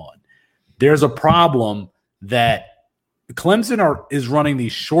going on. There's a problem that Clemson is running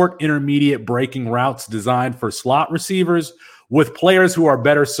these short, intermediate breaking routes designed for slot receivers with players who are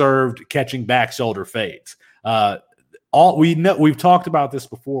better served catching back shoulder fades. We've talked about this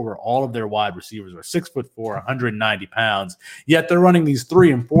before, where all of their wide receivers are 6'4", 190 pounds, yet they're running these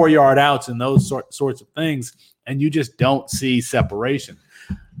 3 and 4 yard outs and those sorts of things, and you just don't see separation.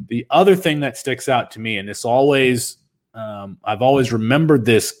 The other thing that sticks out to me, and this always, I've always remembered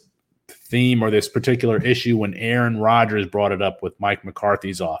this theme or this particular issue when Aaron Rodgers brought it up with Mike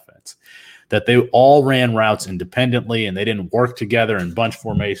McCarthy's offense, that they all ran routes independently and they didn't work together in bunch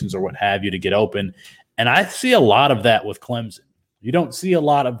formations or what have you to get open. And I see a lot of that with Clemson. You don't see a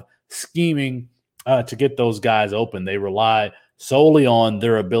lot of scheming to get those guys open. They rely solely on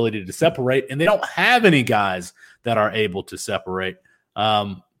their ability to separate, and they don't have any guys that are able to separate.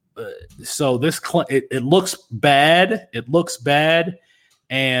 So it looks bad. It looks bad,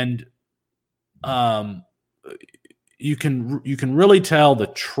 and you can really tell the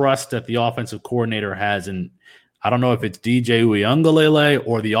trust that the offensive coordinator has in. I don't know if it's DJ Uiagalelei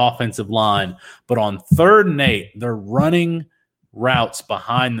or the offensive line, but on 3rd and 8, they're running routes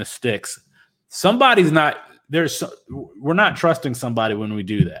behind the sticks. We're not trusting somebody when we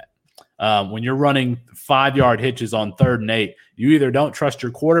do that. When you're running 5-yard hitches on 3rd and 8, you either don't trust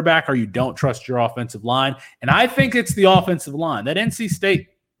your quarterback or you don't trust your offensive line. And I think it's the offensive line. That NC State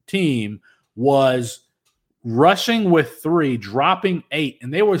team was rushing with 3, dropping 8,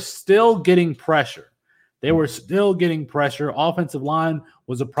 and they were still getting pressure. Offensive line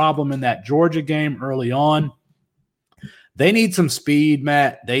was a problem in that Georgia game early on. They need some speed,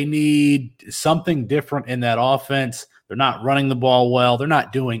 Matt. They need something different in that offense. They're not running the ball well. They're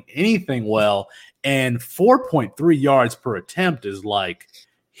not doing anything well. And 4.3 yards per attempt is like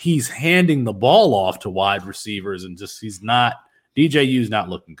he's handing the ball off to wide receivers and DJU's not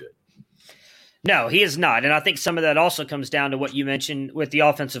looking good. No, he is not. And I think some of that also comes down to what you mentioned with the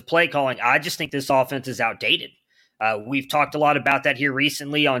offensive play calling. I just think this offense is outdated. We've talked a lot about that here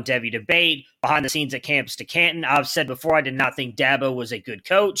recently on Debbie Debate, behind the scenes at Campus to Canton. I've said before, I did not think Dabo was a good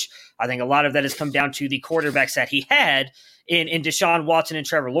coach. I think a lot of that has come down to the quarterbacks that he had in Deshaun Watson and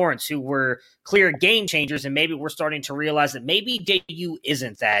Trevor Lawrence, who were clear game changers, and maybe we're starting to realize that maybe JU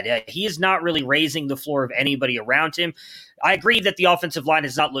isn't that. He is not really raising the floor of anybody around him. I agree that the offensive line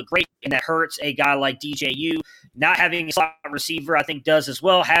has not looked great, and that hurts a guy like DJU. Not having a slot receiver, I think, does as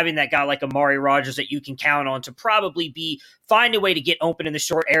well. Having that guy like Amari Rogers that you can count on to probably find a way to get open in the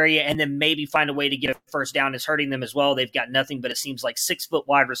short area and then maybe find a way to get a first down is hurting them as well. They've got nothing but it seems like 6-foot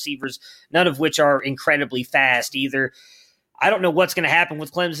wide receivers, none of which are incredibly fast either. I don't know what's going to happen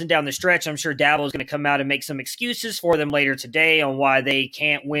with Clemson down the stretch. I'm sure Dabo is going to come out and make some excuses for them later today on why they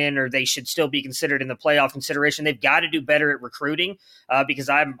can't win or they should still be considered in the playoff consideration. They've got to do better at recruiting because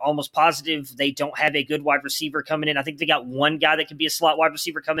I'm almost positive they don't have a good wide receiver coming in. I think they got one guy that could be a slot wide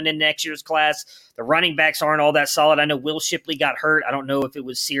receiver coming in next year's class. The running backs aren't all that solid. I know Will Shipley got hurt. I don't know if it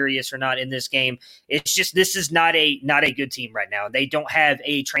was serious or not in this game. It's just this is not a good team right now. They don't have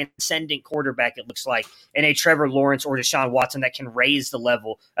a transcendent quarterback, it looks like, and a Trevor Lawrence or Deshaun Watson that can raise the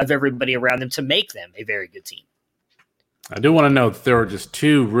level of everybody around them to make them a very good team. I do want to note that there were just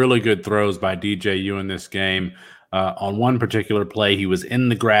 2 really good throws by DJU in this game. On one particular play, he was in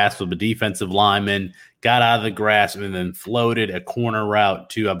the grasp of a defensive lineman, got out of the grasp, and then floated a corner route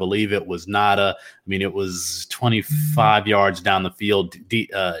to, I believe it was Nada. I mean, it was 25 yards down the field.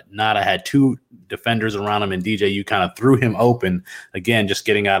 Nada had 2 defenders around him, and DJU kind of threw him open. Again, just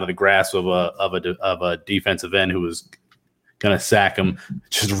getting out of the grasp of a defensive end who was going to sack him.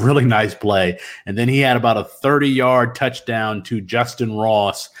 Just a really nice play. And then he had about a 30-yard touchdown to Justin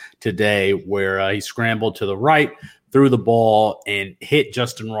Ross today where he scrambled to the right, threw the ball, and hit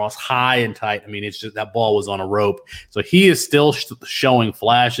Justin Ross high and tight. I mean, it's just that ball was on a rope. So he is still showing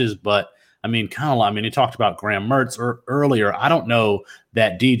flashes, but I mean, he talked about Graham Mertz earlier. I don't know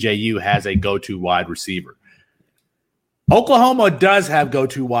that DJU has a go-to wide receiver. Oklahoma does have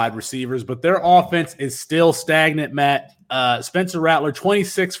go-to wide receivers, but their offense is still stagnant, Matt. Spencer Rattler,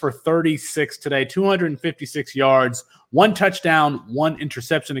 26 for 36 today, 256 yards, 1 touchdown, 1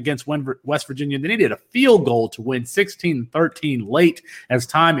 interception against West Virginia. They needed a field goal to win 16-13 late as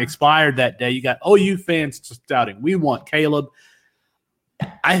time expired that day. You got OU fans shouting, "We want Caleb."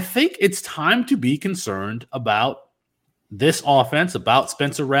 I think it's time to be concerned about this offense, about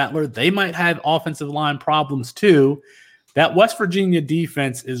Spencer Rattler. They might have offensive line problems too. That West Virginia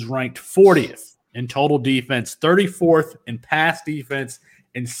defense is ranked 40th in total defense, 34th in pass defense,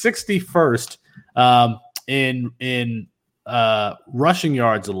 and 61st in rushing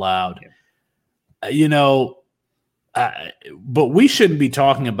yards allowed. But we shouldn't be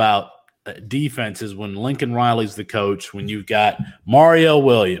talking about defenses when Lincoln Riley's the coach, when you've got Mario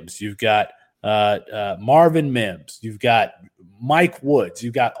Williams, you've got Marvin Mims, you've got Mike Woods,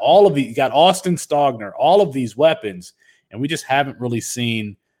 you've got you got Austin Stogner, all of these weapons. And we just haven't really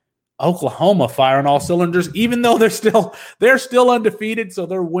seen Oklahoma fire on all cylinders, even though they're still undefeated, so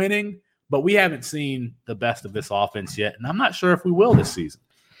they're winning. But we haven't seen the best of this offense yet, and I'm not sure if we will this season.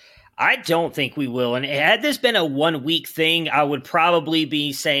 I don't think we will. And had this been a 1-week thing, I would probably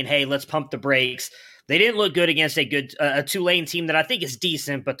be saying, hey, let's pump the brakes. They didn't look good against a Tulane team that I think is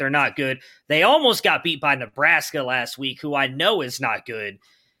decent, but they're not good. They almost got beat by Nebraska last week, who I know is not good.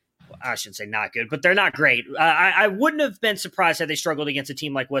 I shouldn't say not good, but they're not great. I wouldn't have been surprised had they struggled against a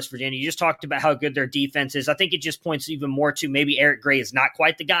team like West Virginia. You just talked about how good their defense is. I think it just points even more to maybe Eric Gray is not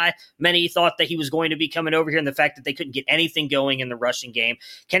quite the guy many thought that he was going to be coming over here, and the fact that they couldn't get anything going in the rushing game.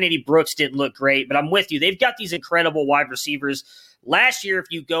 Kennedy Brooks didn't look great, but I'm with you. They've got these incredible wide receivers. Last year, if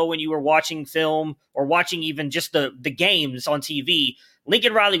you go and you were watching film or watching even just the games on TV,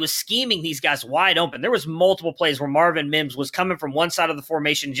 Lincoln Riley was scheming these guys wide open. There was multiple plays where Marvin Mims was coming from one side of the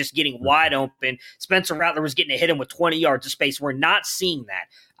formation, just getting wide open. Spencer Rattler was getting to hit him with 20 yards of space. We're not seeing that.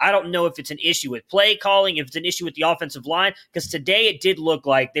 I don't know if it's an issue with play calling, if it's an issue with the offensive line, because today it did look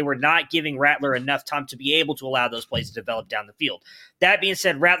like they were not giving Rattler enough time to be able to allow those plays to develop down the field. That being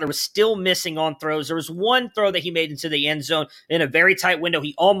said, Rattler was still missing on throws. There was one throw that he made into the end zone in a very tight window.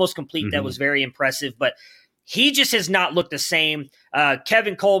 He almost complete. That was very impressive, but he just has not looked the same.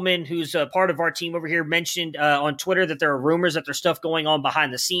 Kevin Coleman, who's a part of our team over here, mentioned on Twitter that there are rumors that there's stuff going on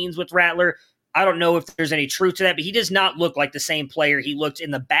behind the scenes with Rattler. I don't know if there's any truth to that, but he does not look like the same player he looked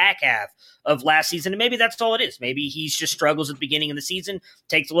in the back half of last season. And maybe that's all it is. Maybe he just struggles at the beginning of the season,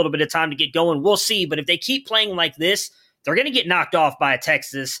 takes a little bit of time to get going. We'll see. But if they keep playing like this, they're going to get knocked off by a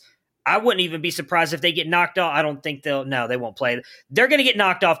Texas. I wouldn't even be surprised if they get knocked off. I don't think they won't play. They're going to get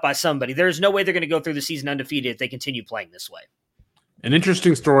knocked off by somebody. There's no way they're going to go through the season undefeated if they continue playing this way. An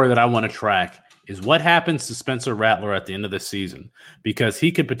interesting story that I want to track is what happens to Spencer Rattler at the end of the season, because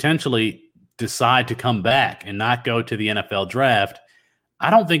he could potentially decide to come back and not go to the NFL draft. I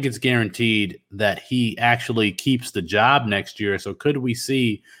don't think it's guaranteed that he actually keeps the job next year. So could we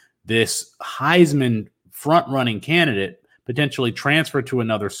see this Heisman front-running candidate potentially transfer to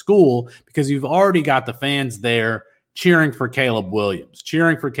another school, because you've already got the fans there cheering for Caleb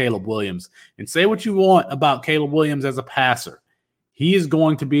Williams, and say what you want about Caleb Williams as a passer. He is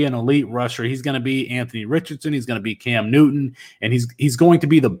going to be an elite rusher. He's going to be Anthony Richardson. He's going to be Cam Newton, and he's going to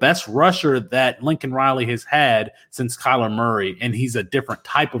be the best rusher that Lincoln Riley has had since Kyler Murray, and he's a different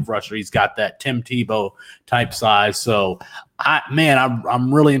type of rusher. He's got that Tim Tebow type size. So,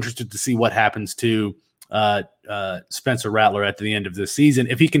 I'm really interested to see what happens to Spencer Rattler at the end of this season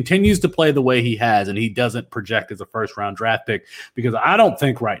if he continues to play the way he has and he doesn't project as a first-round draft pick, because I don't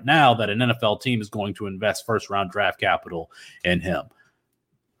think right now that an NFL team is going to invest first-round draft capital in him.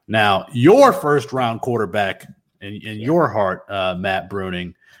 Now, your first-round quarterback in your heart, Matt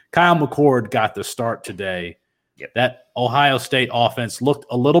Bruning, Kyle McCord got the start today. Yep. That Ohio State offense looked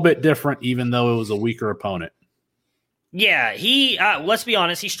a little bit different, even though it was a weaker opponent. Yeah, he let's be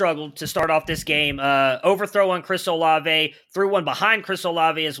honest, he struggled to start off this game. Overthrow on Chris Olave, threw one behind Chris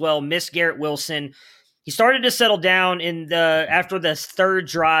Olave as well, missed Garrett Wilson. He started to settle down after the third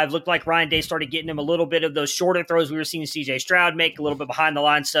drive. Looked like Ryan Day started getting him a little bit of those shorter throws we were seeing CJ Stroud make, a little bit behind the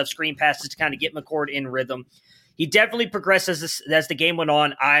line stuff, screen passes to kind of get McCord in rhythm. He definitely progressed as the game went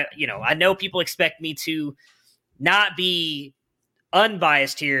on. I know people expect me to not be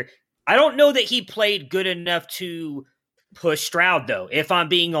unbiased here. I don't know that he played good enough to push Stroud, though, if I'm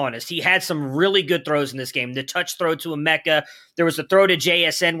being honest. He had some really good throws in this game. The touch throw to Emeka. There was a throw to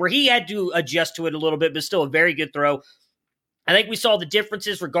JSN where he had to adjust to it a little bit, but still a very good throw. I think we saw the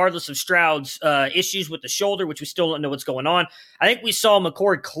differences regardless of Stroud's issues with the shoulder, which we still don't know what's going on. I think we saw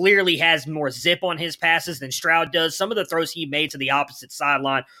McCord clearly has more zip on his passes than Stroud does. Some of the throws he made to the opposite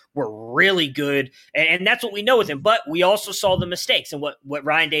sideline were really good, and that's what we know with him. But we also saw the mistakes and what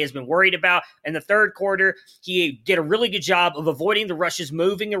Ryan Day has been worried about. In the third quarter, he did a really good job of avoiding the rushes,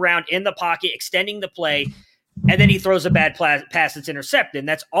 moving around in the pocket, extending the play, and then he throws a bad pass that's intercepted. And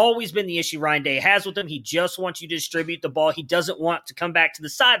that's always been the issue Ryan Day has with him. He just wants you to distribute the ball. He doesn't want to come back to the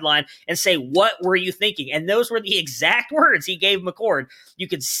sideline and say, what were you thinking? And those were the exact words he gave McCord. You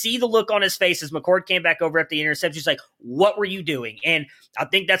could see the look on his face as McCord came back over at the interception. He's like, what were you doing? And I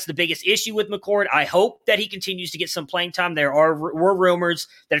think that's the biggest issue with McCord. I hope that he continues to get some playing time. There were rumors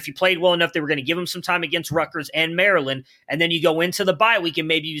that if he played well enough, they were going to give him some time against Rutgers and Maryland. And then you go into the bye week and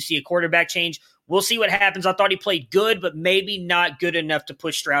maybe you see a quarterback change. We'll see what happens. I thought he played good, but maybe not good enough to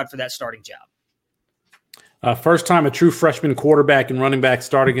push Stroud for that starting job. First time a true freshman quarterback and running back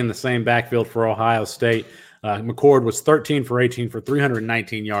starting in the same backfield for Ohio State. McCord was 13 for 18 for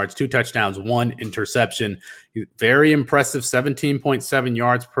 319 yards, 2 touchdowns, 1 interception. Very impressive, 17.7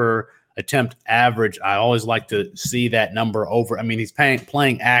 yards per attempt average. I always like to see that number over. I mean, he's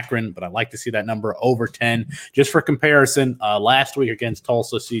playing Akron, but I like to see that number over 10. Just for comparison, last week against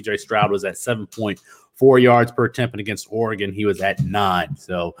Tulsa, CJ Stroud was at 7.4 yards per attempt, and against Oregon, he was at 9.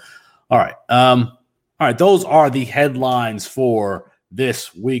 So, all right. Those are the headlines for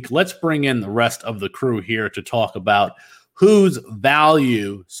this week. Let's bring in the rest of the crew here to talk about whose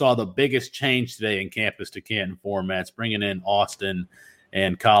value saw the biggest change today in Campus to Canton formats. Bringing in Austin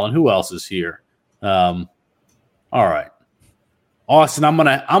and Colin. Who else is here? All right, Austin. I'm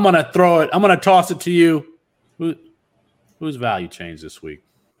gonna throw it. I'm gonna toss it to you. Whose value changed this week?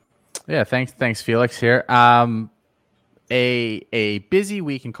 Yeah, thanks, Felix. Here. A busy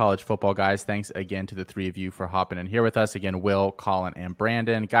week in college football, guys. Thanks again to the three of you for hopping in here with us. Again, Will, Colin, and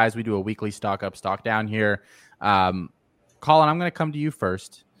Brandon. Guys, we do a weekly stock up, stock down here. Colin, I'm going to come to you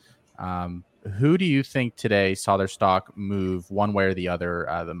first. Who do you think today saw their stock move one way or the other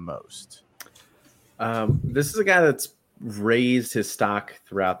the most? This is a guy that's raised his stock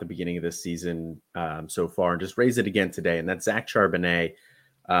throughout the beginning of this season so far, and just raised it again today, and that's Zach Charbonnet.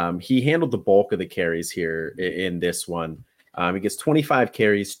 He handled the bulk of the carries here in this one. He gets 25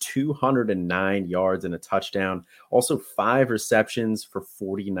 carries, 209 yards, and a touchdown. Also 5 receptions for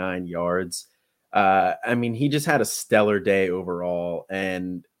 49 yards. I mean, he just had a stellar day overall,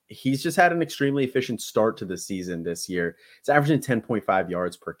 and he's just had an extremely efficient start to the season this year. He's averaging 10.5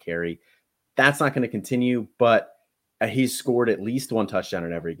 yards per carry. That's not going to continue, but he's scored at least 1 touchdown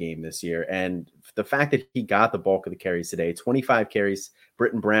in every game this year. And the fact that he got the bulk of the carries today, 25 carries,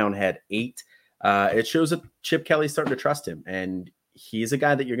 Britton Brown had 8. It shows that Chip Kelly's starting to trust him. And he's a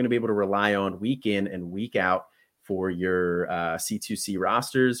guy that you're going to be able to rely on week in and week out for your C2C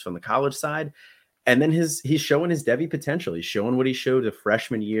rosters from the college side. And then he's showing his Devy potential. He's showing what he showed the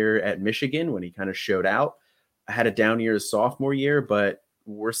freshman year at Michigan when he kind of showed out. Had a down year his sophomore year, but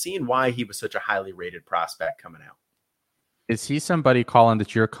we're seeing why he was such a highly rated prospect coming out. Is he somebody, Colin,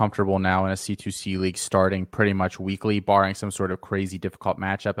 that you're comfortable now in a C2C league starting pretty much weekly, barring some sort of crazy difficult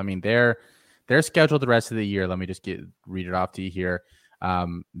matchup? I mean, they're scheduled the rest of the year. Let me just read it off to you here.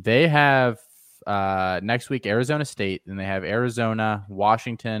 They have next week Arizona State, and they have Arizona,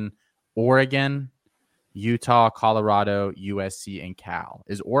 Washington, Oregon, Utah, Colorado, USC, and Cal.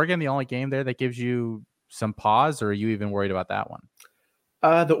 Is Oregon the only game there that gives you some pause, or are you even worried about that one?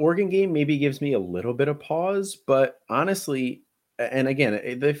 The Oregon game maybe gives me a little bit of pause, but honestly, and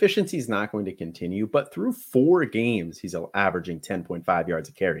again, the efficiency is not going to continue, but through 4 games, he's averaging 10.5 yards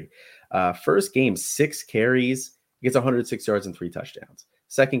a carry. First game, 6 carries, gets 106 yards and 3 touchdowns.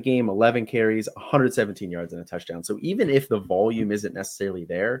 Second game, 11 carries, 117 yards and a touchdown. So even if the volume isn't necessarily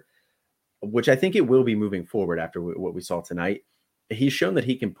there, which I think it will be moving forward after what we saw tonight, he's shown that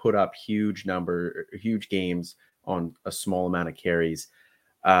he can put up huge games on a small amount of carries.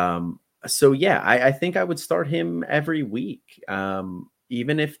 So yeah, I think I would start him every week.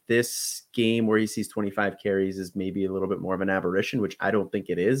 Even if this game where he sees 25 carries is maybe a little bit more of an aberration, which I don't think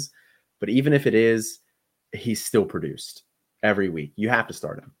it is, but even if it is, he's still produced every week. You have to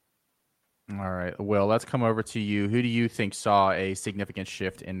start him. All right, Will, let's come over to you. Who do you think saw a significant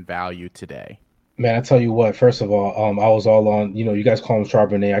shift in value today? Man, I tell you what, first of all, I was all on, you guys call him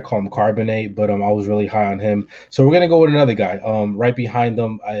Charbonnet, I call him Carbonate, but I was really high on him. So we're going to go with another guy right behind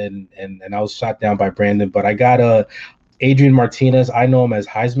him, and I was shot down by Brandon, but I got Adrian Martinez. I know him as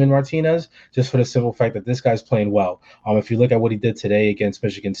Heisman Martinez, just for the simple fact that this guy's playing well. If you look at what he did today against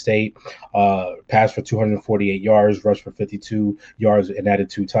Michigan State, passed for 248 yards, rushed for 52 yards, and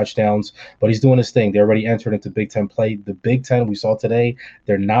added 2 touchdowns. But he's doing his thing. They already entered into Big Ten play. The Big Ten we saw today,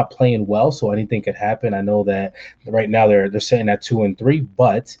 they're not playing well, so anything could happen. I know that right now they're sitting at 2-3,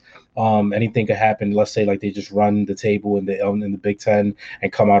 but anything could happen. Let's say like they just run the table in the Big Ten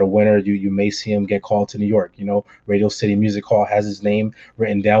and come out a winner. You may see him get called to New York. Radio City Music Hall has his name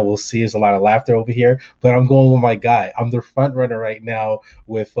written down. We'll see. There's a lot of laughter over here, but I'm going with my guy. I'm the front runner right now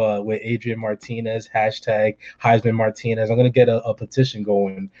with Adrian Martinez, hashtag Heisman Martinez. I'm gonna get a petition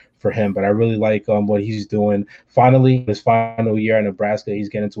going for him, but I really like what he's doing. Finally, his final year in Nebraska, he's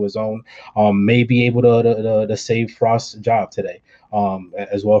getting to his own. May be able to save Frost's job today.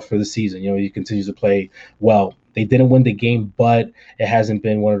 As well for the season. He continues to play well. They didn't win the game, but it hasn't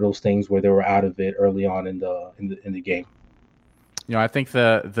been one of those things where they were out of it early on in the game. I think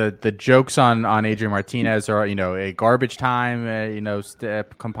the jokes on Adrian Martinez are a garbage time,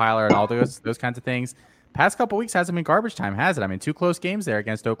 compiler and all those kinds of things. Past couple weeks hasn't been garbage time, has it? I mean, 2 close games there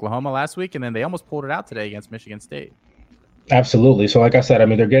against Oklahoma last week, and then they almost pulled it out today against Michigan State. Absolutely. So, like I said, I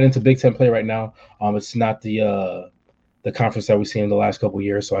mean, they're getting into Big Ten play right now. It's not the conference that we've seen in the last couple of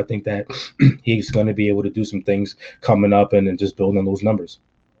years. So I think that he's going to be able to do some things coming up and just build on those numbers.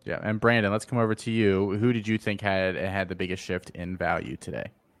 Yeah. And Brandon, let's come over to you. Who did you think had the biggest shift in value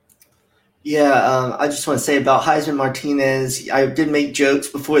today? Yeah, I just want to say about Heisman Martinez, I did make jokes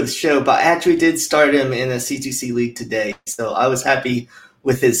before the show, but I actually did start him in a C2C league today. So I was happy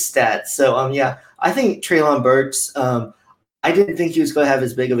with his stats. So, yeah, I think Treylon Burks, I didn't think he was going to have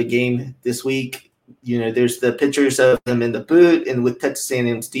as big of a game this week. There's the pictures of him in the boot and with Texas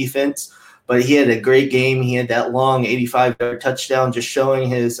A&M's defense, but he had a great game. He had that long 85-yard touchdown, just showing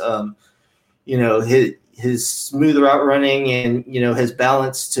his, his smooth route running and, his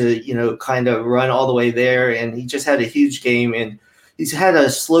balance to, kind of run all the way there. And he just had a huge game, and he's had a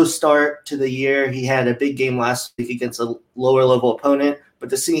slow start to the year. He had a big game last week against a lower level opponent, but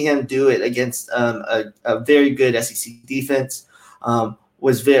to see him do it against a very good SEC defense,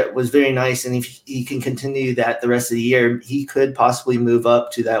 was very nice, and if he can continue that the rest of the year, he could possibly move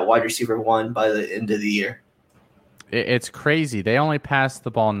up to that wide receiver 1 by the end of the year. It's crazy. They only passed the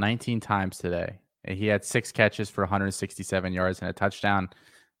ball 19 times today. He had 6 catches for 167 yards and a touchdown.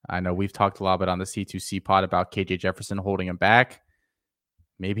 I know we've talked a lot bit on the C2C pod about KJ Jefferson holding him back.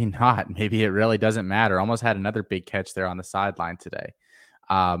 Maybe not. Maybe it really doesn't matter. Almost had another big catch there on the sideline today.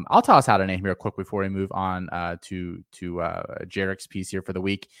 I'll toss out a name real quick before we move on to Jarek's piece here for the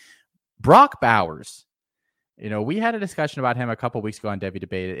week. Brock Bowers. We had a discussion about him a couple weeks ago on Devy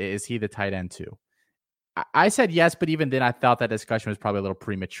Debate. Is he the tight end too? I said yes, but even then I thought that discussion was probably a little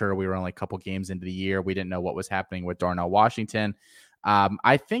premature. We were only a couple games into the year. We didn't know what was happening with Darnell Washington.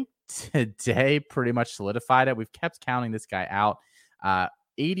 I think today pretty much solidified it. We've kept counting this guy out.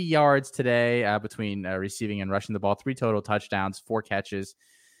 80 yards today between receiving and rushing the ball, 3 total touchdowns, 4 catches.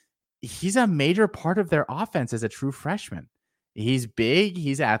 He's a major part of their offense as a true freshman. He's big.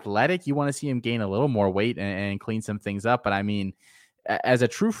 He's athletic. You want to see him gain a little more weight and clean some things up. But I mean, as a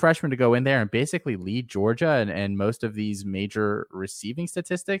true freshman to go in there and basically lead Georgia and most of these major receiving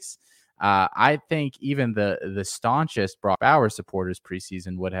statistics, I think even the staunchest Brock Bowers supporters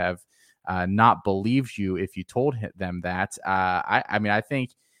preseason would have not believed you if you told them that. I mean, I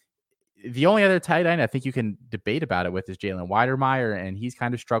think the only other tight end I think you can debate about it with is Jalen Weidermeyer, and he's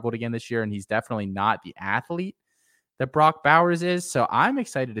kind of struggled again this year, and he's definitely not the athlete that Brock Bowers is. So I'm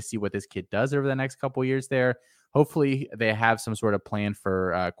excited to see what this kid does over the next couple of years there. Hopefully they have some sort of plan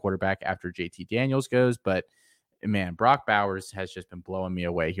for quarterback after JT Daniels goes, but man, Brock Bowers has just been blowing me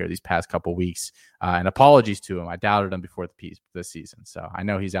away here these past couple weeks. And apologies to him. I doubted him before the season. So I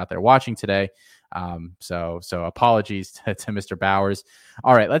know he's out there watching today. So apologies to Mr. Bowers.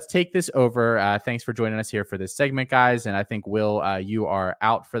 All right, let's take this over. Thanks for joining us here for this segment, guys. And I think, Will, you are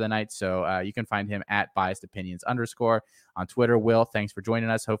out for the night. So you can find him at biasedopinions_ on Twitter. Will, thanks for joining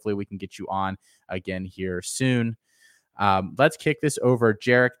us. Hopefully we can get you on again here soon. Let's kick this over.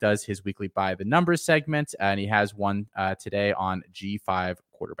 Jarek does his weekly By the Numbers segment, and he has one today on G5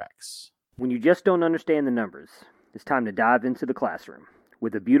 quarterbacks. When you just don't understand the numbers, it's time to dive into the classroom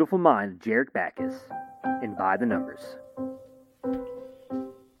with the beautiful mind of Jarek Backus and By the Numbers.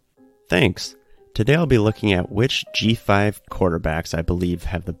 Thanks. Today I'll be looking at which G5 quarterbacks I believe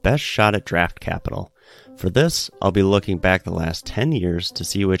have the best shot at draft capital. For this, I'll be looking back the last 10 years to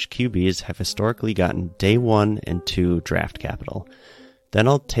see which QBs have historically gotten day 1 and 2 draft capital. Then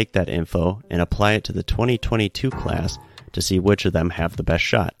I'll take that info and apply it to the 2022 class to see which of them have the best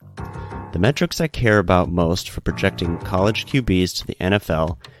shot. The metrics I care about most for projecting college QBs to the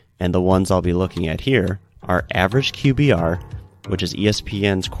NFL, and the ones I'll be looking at here, are average QBR, which is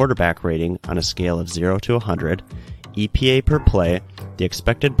ESPN's quarterback rating on a scale of 0 to 100, EPA per play, the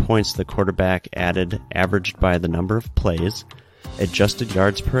expected points the quarterback added averaged by the number of plays, adjusted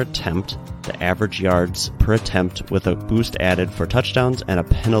yards per attempt, the average yards per attempt with a boost added for touchdowns and a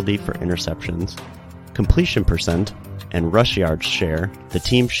penalty for interceptions, completion percent, and rush yards share, the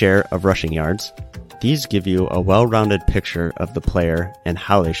team share of rushing yards. These give you a well-rounded picture of the player and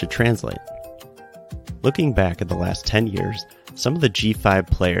how they should translate. Looking back at the last 10 years, some of the G5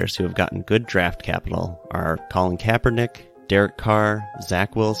 players who have gotten good draft capital are Colin Kaepernick, Derek Carr,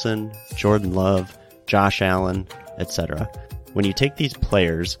 Zach Wilson, Jordan Love, Josh Allen, etc. When you take these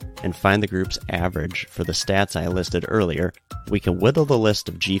players and find the group's average for the stats I listed earlier, we can whittle the list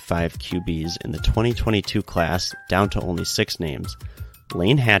of G5 QBs in the 2022 class down to only 6 names: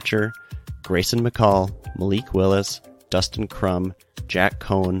 Lane Hatcher, Grayson McCall, Malik Willis, Dustin Crum, Jack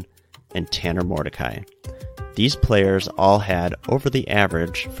Cohn, and Tanner Mordecai. These players all had over the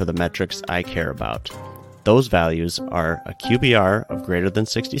average for the metrics I care about. Those values are a QBR of greater than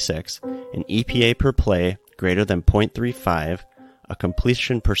 66, an EPA per play greater than 0.35, a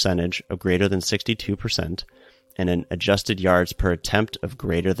completion percentage of greater than 62%, and an adjusted yards per attempt of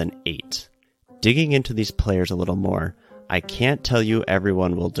greater than 8. Digging into these players a little more, I can't tell you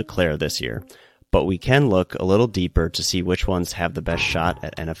everyone will declare this year, but we can look a little deeper to see which ones have the best shot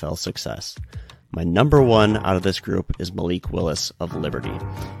at NFL success. My number one out of this group is Malik Willis of Liberty.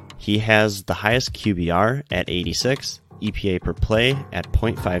 He has the highest QBR at 86, EPA per play at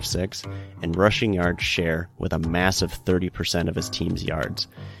 0.56, and rushing yards share with a massive 30% of his team's yards.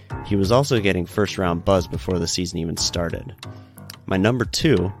 He was also getting first-round buzz before the season even started. My number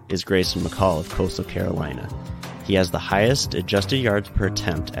 2 is Grayson McCall of Coastal Carolina. He has the highest adjusted yards per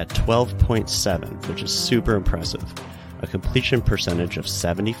attempt at 12.7, which is super impressive, a completion percentage of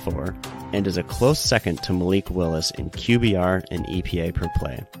 74, and is a close second to Malik Willis in QBR and EPA per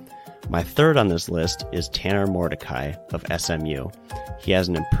play. My third on this list is Tanner Mordecai of SMU. He has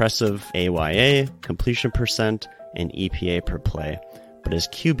an impressive AYA, completion percent, and EPA per play, but his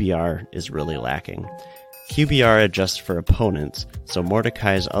QBR is really lacking. QBR adjusts for opponents, so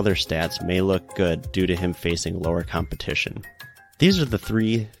Mordecai's other stats may look good due to him facing lower competition. These are the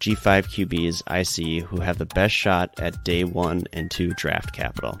 3 G5 QBs I see who have the best shot at day 1 and 2 draft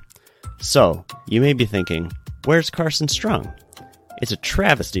capital. So, you may be thinking, where's Carson Strong? It's a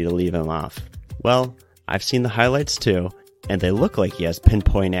travesty to leave him off. Well, I've seen the highlights too, and they look like he has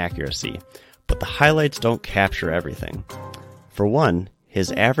pinpoint accuracy, but the highlights don't capture everything. For one,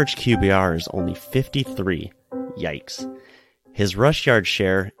 his average QBR is only 53. Yikes. His rush yard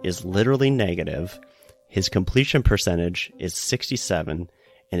share is literally negative. His completion percentage is 67,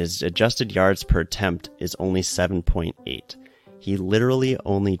 and his adjusted yards per attempt is only 7.8. He literally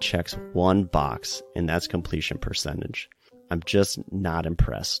only checks one box, and that's completion percentage. I'm just not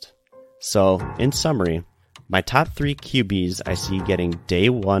impressed. So, in summary, my top 3 QBs I see getting day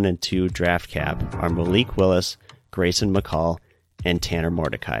 1 and 2 draft cap are Malik Willis, Grayson McCall, and Tanner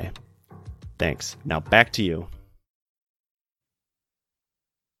Mordecai. Thanks. Now back to you.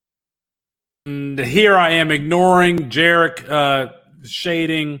 And here I am ignoring Jarek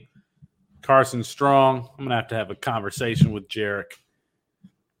shading Carson Strong. I'm going to have a conversation with Jarek.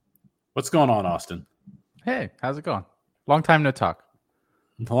 What's going on, Austin? Hey, how's it going? Long time no talk.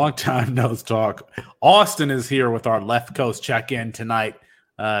 Long time no talk. Austin is here with our Left Coast check-in tonight.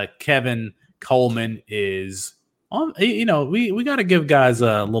 Kevin Coleman is on. We got to give guys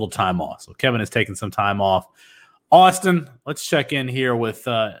a little time off. So Kevin is taking some time off. Austin, let's check in here with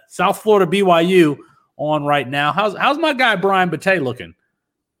South Florida BYU on right now. How's my guy Brian Batey looking?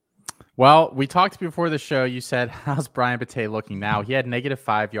 Well, we talked before the show. You said, how's Brian Batey looking now? He had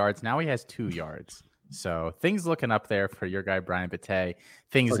 -5 yards. Now he has 2 yards. So things looking up there for your guy Brian Batey.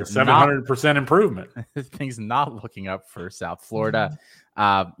 Things like 700% improvement. Things not looking up for South Florida.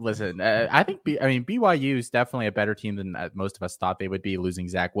 Listen, I think BYU is definitely a better team than most of us thought they would be, losing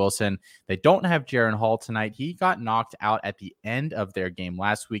Zach Wilson. They don't have Jaren Hall tonight. He got knocked out at the end of their game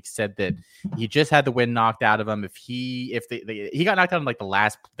last week. Said that he just had the wind knocked out of him. He got knocked out in like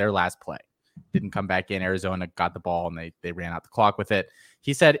their last play. Didn't come back in. Arizona got the ball and they ran out the clock with it.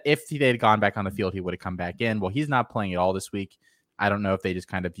 He said if they had gone back on the field, he would have come back in. Well, he's not playing at all this week. I don't know if they just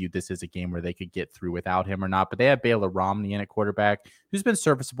kind of viewed this as a game where they could get through without him or not, but they have Baylor Romney in at quarterback, who's been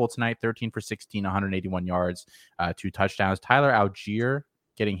serviceable tonight, 13 for 16, 181 yards, 2 touchdowns. Tyler Algier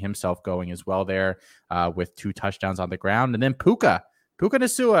getting himself going as well there with 2 touchdowns on the ground. And then Puka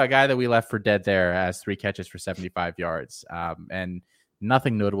Nacua, a guy that we left for dead there, has 3 catches for 75 yards. And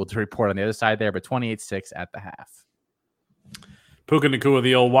nothing notable to report on the other side there, but 28-6 at the half. Puka Nacua,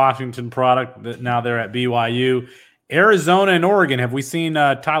 the old Washington product, now they're at BYU. Arizona and Oregon, have we seen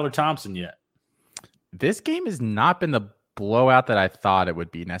Tyler Thompson yet? This game has not been the blowout that I thought it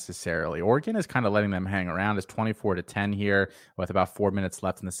would be necessarily. Oregon is kind of letting them hang around. It's 24-10 here with about 4 minutes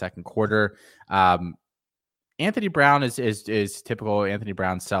left in the second quarter. Anthony Brown is typical Anthony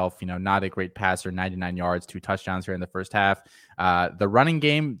Brown self, not a great passer, 99 yards, 2 touchdowns here in the first half. The running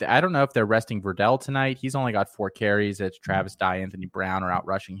game, I don't know if they're resting Verdell tonight. He's only got 4 carries. It's Travis Dye, Anthony Brown are out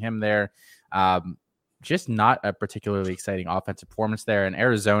rushing him there. Just not a particularly exciting offensive performance there. And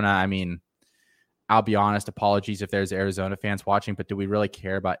Arizona, I'll be honest, apologies if there's Arizona fans watching, but do we really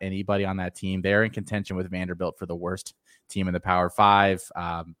care about anybody on that team? They're in contention with Vanderbilt for the worst team in the Power 5.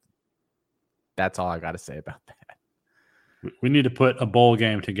 That's all I got to say about that. We need to put a bowl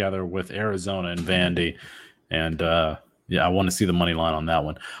game together with Arizona and Vandy. And, I want to see the money line on that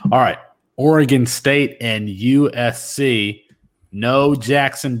one. All right, Oregon State and USC. No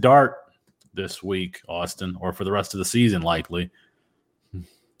Jackson Dart this week, Austin, or for the rest of the season, likely.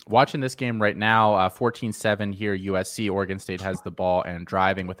 Watching this game right now, 14-7 here, USC. Oregon State has the ball and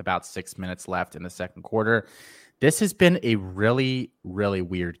driving with about 6 minutes left in the second quarter. This has been a really, really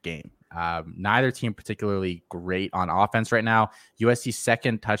weird game. Neither team particularly great on offense right now. USC's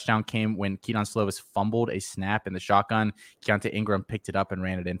second touchdown came when Keaton Slovis fumbled a snap in the shotgun. Keontae Ingram picked it up and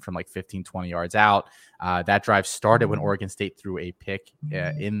ran it in from like 15, 20 yards out. That drive started when Oregon State threw a pick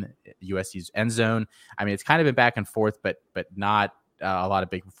in USC's end zone. It's kind of been back and forth, but not a lot of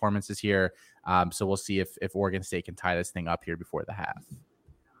big performances here. So we'll see if Oregon State can tie this thing up here before the half.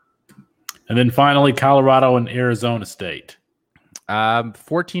 And then finally, Colorado and Arizona State.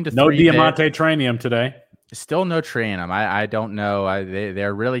 14-3. No Diamante Trainium today. Still no Trainium. I don't know. They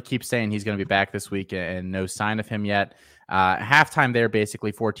really keep saying he's going to be back this week and no sign of him yet. Halftime there,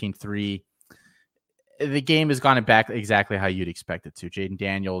 basically 14-3. The game has gone back exactly how you'd expect it to. Jaden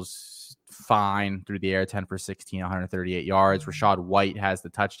Daniels, fine through the air, 10 for 16, 138 yards. Rashad White has the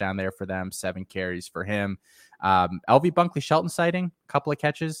touchdown there for them, 7 carries for him. LV Bunkley Shelton sighting, a couple of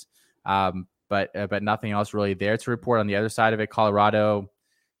catches. But nothing else really there to report on the other side of it. Colorado,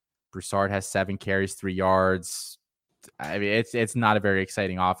 Broussard has 7 carries, 3 yards. It's not a very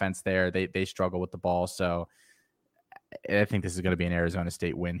exciting offense there. They struggle with the ball. So I think this is going to be an Arizona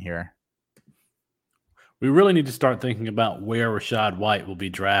State win here. We really need to start thinking about where Rashad White will be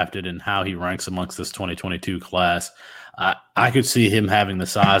drafted and how he ranks amongst this 2022 class. I could see him having the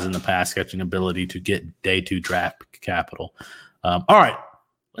size and the pass catching ability to get day 2 draft capital. All right.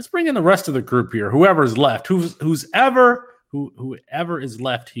 Let's bring in the rest of the group here. Whoever's left, whoever is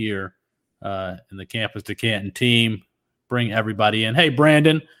left here in the Campus to Canton team, bring everybody in. Hey,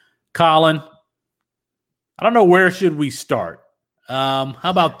 Brandon, Colin, I don't know where should we start. How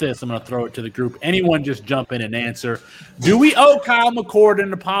about this? I'm going to throw it to the group. Anyone just jump in and answer. Do we owe Kyle McCord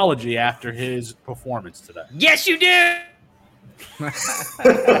an apology after his performance today? Yes, you do.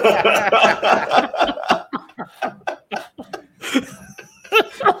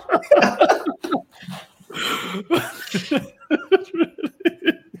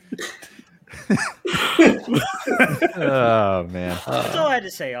 Oh man, that's all I had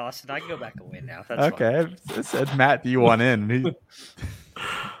to say, Austin. I can go back and win now. That's okay. I said, Matt, do you want in?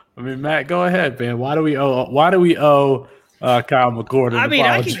 Matt, go ahead, man. Why do we owe Kyle McCord. I mean,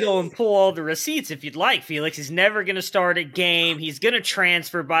 I could go and pull all the receipts if you'd like, Felix. He's never going to start a game. He's going to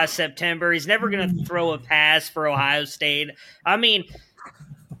transfer by September. He's never going to throw a pass for Ohio State. I mean,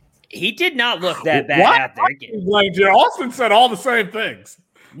 he did not look that bad out there. Austin said all the same things.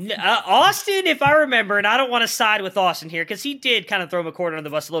 Austin, if I remember, and I don't want to side with Austin here because he did kind of throw McCord under the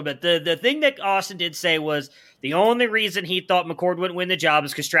bus a little bit. The thing that Austin did say was the only reason he thought McCord wouldn't win the job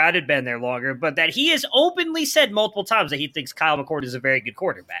is because Stroud had been there longer, but that he has openly said multiple times that he thinks Kyle McCord is a very good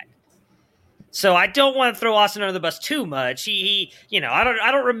quarterback. So I don't want to throw Austin under the bus too much. He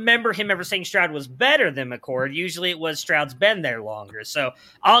I don't remember him ever saying Stroud was better than McCord. Usually it was Stroud's been there longer. So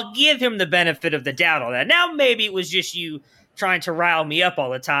I'll give him the benefit of the doubt on that. Now maybe it was just you trying to rile me up all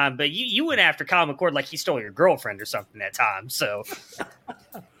the time, but you went after Kyle McCord like he stole your girlfriend or something that time. So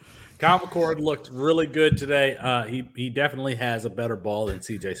Kyle McCord looked really good today. He definitely has a better ball than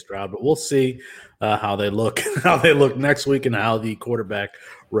CJ Stroud, but we'll see how they look next week and how the quarterback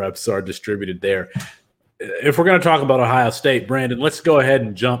reps are distributed there. If we're going to talk about Ohio State, Brandon, let's go ahead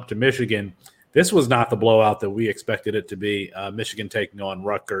and jump to Michigan. This was not the blowout that we expected it to be. Michigan taking on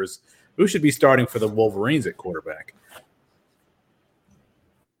Rutgers. Who should be starting for the Wolverines at quarterback?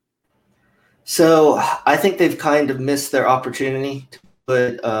 So I think they've kind of missed their opportunity to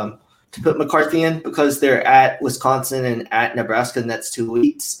put McCarthy in because they're at Wisconsin and at Nebraska, and that's 2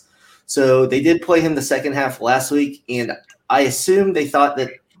 weeks. So they did play him the second half last week, and I assume they thought that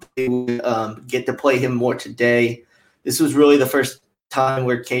they would get to play him more today. This was really the first time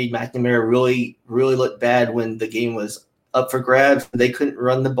where Cade McNamara really, really looked bad when the game was up for grabs. They couldn't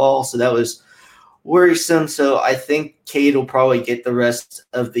run the ball, so that was worrisome. So I think Cade will probably get the rest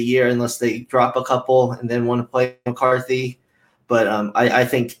of the year unless they drop a couple and then want to play McCarthy. But I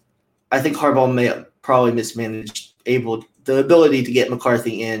think Harbaugh may probably mismanage the ability to get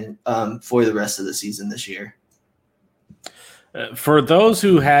McCarthy in for the rest of the season this year. For those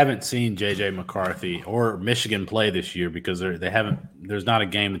who haven't seen J.J. McCarthy or Michigan play this year, because there's not a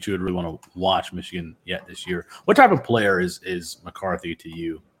game that you would really want to watch Michigan yet this year. What type of player is McCarthy to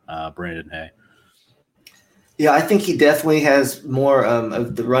you, Brandon Hay? Yeah, I think he definitely has more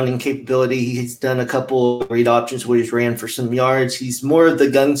of the running capability. He's done a couple of read options where he's ran for some yards. He's more of the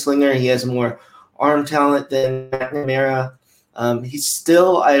gunslinger. He has more arm talent than McNamara. He's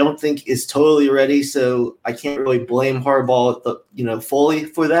still, I don't think, is totally ready, so I can't really blame Harbaugh, fully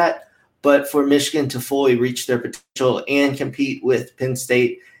for that. But for Michigan to fully reach their potential and compete with Penn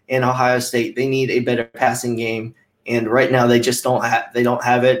State and Ohio State, they need a better passing game. And right now, they just don't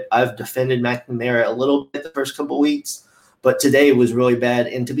have it. I've defended McNamara a little bit the first couple of weeks, but today was really bad.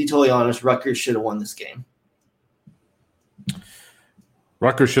 And to be totally honest, Rutgers should have won this game.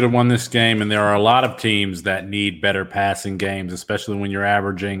 Rutgers should have won this game, and there are a lot of teams that need better passing games, especially when you're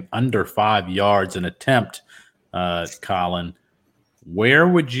averaging under 5 yards an attempt. Colin, where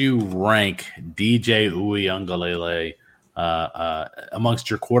would you rank DJ Uiagalelei amongst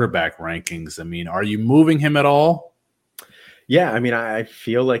your quarterback rankings? I mean, are you moving him at all? Yeah, I mean, I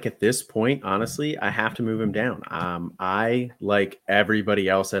feel like at this point, honestly, I have to move him down. I, like everybody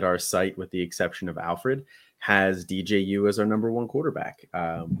else at our site, with the exception of Alfred, has DJU as our number one quarterback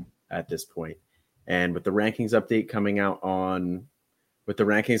at this point. And with the rankings update coming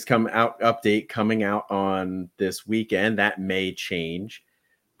out on this weekend, that may change,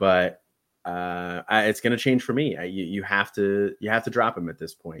 but it's going to change for me. You have to drop him at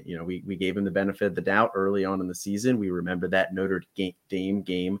this point. We gave him the benefit of the doubt early on in the season. We remember that Notre Dame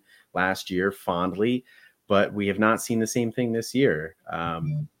game last year fondly, but we have not seen the same thing this year.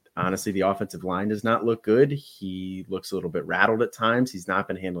 Honestly, the offensive line does not look good. He looks a little bit rattled at times. He's not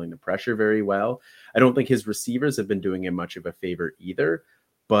been handling the pressure very well. I don't think his receivers have been doing him much of a favor either,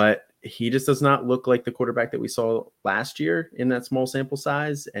 but he just does not look like the quarterback that we saw last year in that small sample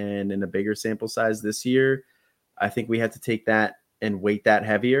size, and in a bigger sample size this year. I think we had to take that and weight that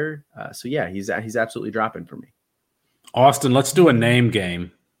heavier. So yeah, he's absolutely dropping for me. Austin, let's do a name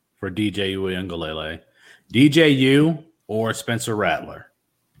game for DJ Uiagalelei. DJU or Spencer Rattler?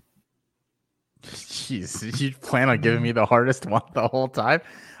 Jeez, you plan on giving me the hardest one the whole time?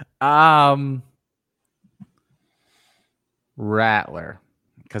 Rattler,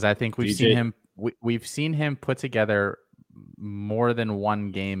 because I think we've seen him put together more than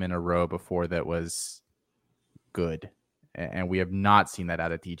one game in a row before that was good, and we have not seen that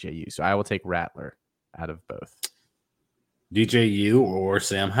out of DJU. So I will take Rattler out of both. DJU or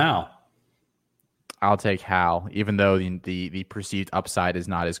Sam Howell? I'll take Howell, even though the perceived upside is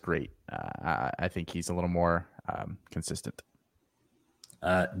not as great. I think he's a little more consistent.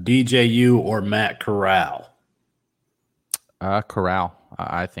 DJU or Matt Corral? Corral.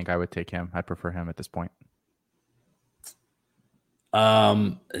 I think I would take him. I prefer him at this point.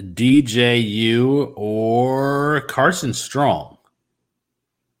 DJU or Carson Strong?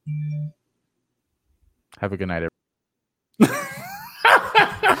 Have a good night,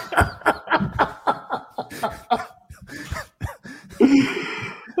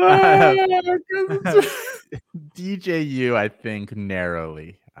 DJU, I think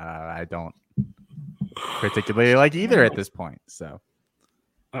narrowly. I don't particularly like either at this point. So,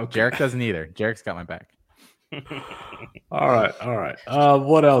 Jarek doesn't either. Jarek's got my back. All right.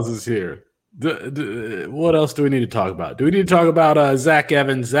 What else is here? What else do we need to talk about? Do we need to talk about Zach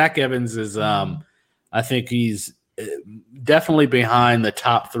Evans? Zach Evans is, I think he's definitely behind the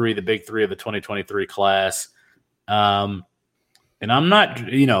top three, the big three of the 2023 class. And I'm not,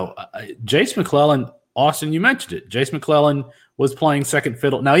 Jace McClellan, Austin, you mentioned it. Jace McClellan was playing second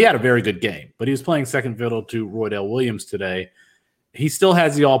fiddle. Now, he had a very good game, but he was playing second fiddle to Roydell Williams today. He still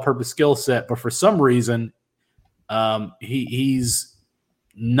has the all-purpose skill set, but for some reason, he's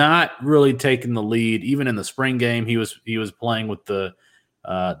not really taking the lead. Even in the spring game, he was playing with the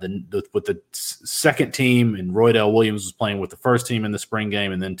second team, and Roydell Williams was playing with the first team in the spring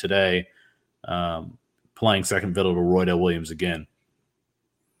game, and then today playing second fiddle to Roydell Williams again.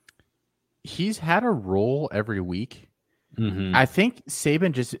 He's had a role every week. Mm-hmm. I think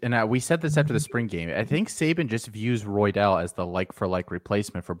Saban just, and we said this after the spring game, I think Saban just views Roydell as the like-for-like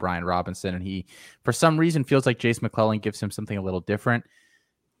replacement for Brian Robinson, and he, for some reason, feels like Jace McClellan gives him something a little different.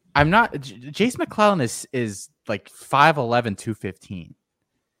 Jace McClellan is like 5'11", 215.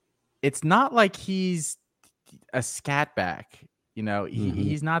 It's not like he's a scat back.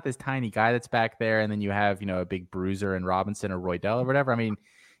 He's not this tiny guy that's back there, and then you have, a big bruiser in Robinson or Roydell or whatever. I mean,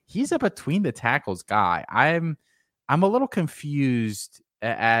 he's a between the tackles guy. I'm a little confused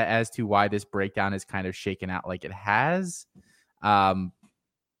as to why this breakdown is kind of shaken out like it has.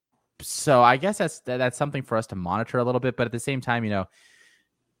 So I guess that's something for us to monitor a little bit. But at the same time,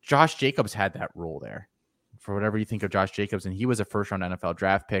 Josh Jacobs had that role there. For whatever you think of Josh Jacobs, and he was a first-round NFL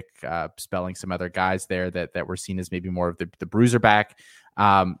draft pick, spelling some other guys there that were seen as maybe more of the bruiser back.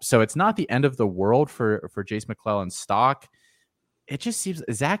 So it's not the end of the world for Jace McClellan's stock. It just seems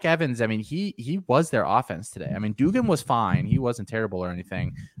Zach Evans, I mean, he was their offense today. I mean, Dugan was fine. He wasn't terrible or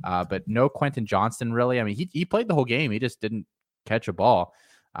anything, but no Quentin Johnston really. I mean, he played the whole game. He just didn't catch a ball.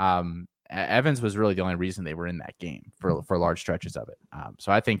 Evans was really the only reason they were in that game for large stretches of it.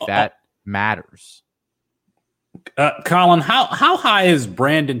 So I think that matters. Colin, how high is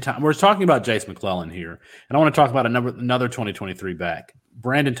Brandon Thomas? We're talking about Jace McClellan here, and I want to talk about another 2023 back,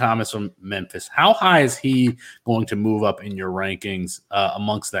 Brandon Thomas from Memphis. How high is he going to move up in your rankings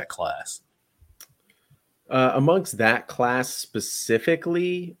amongst that class? Amongst that class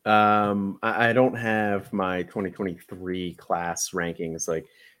specifically, I don't have my 2023 class rankings like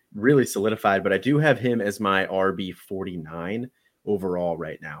really solidified, but I do have him as my RB 49 overall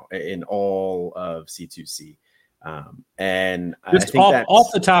right now in all of C2C. And just I think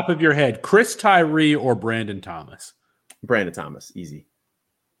off the top of your head, Chris Tyree or Brandon Thomas? Brandon Thomas, easy.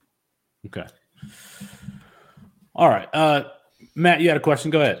 Okay. All right. Matt, you had a question?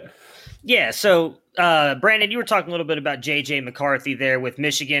 Go ahead. Yeah. So, Brandon, you were talking a little bit about JJ McCarthy there with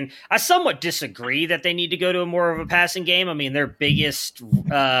Michigan. I somewhat disagree that they need to go to more of a passing game. I mean,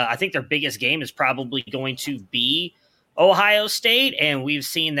 I think their biggest game is probably going to be Ohio State, and we've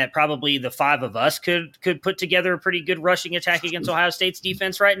seen that probably the five of us could put together a pretty good rushing attack against Ohio State's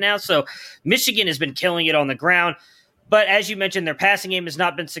defense right now. So Michigan has been killing it on the ground, but as you mentioned, their passing game has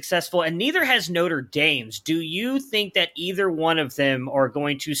not been successful, and neither has Notre Dame's. Do you think that either one of them are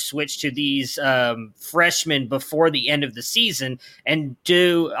going to switch to these freshmen before the end of the season? And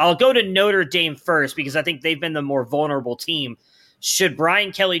I'll go to Notre Dame first because I think they've been the more vulnerable team. Should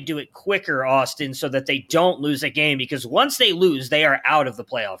Brian Kelly do it quicker, Austin, so that they don't lose a game? Because once they lose, they are out of the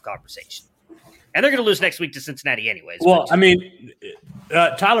playoff conversation. And they're going to lose next week to Cincinnati anyways. Well, I mean,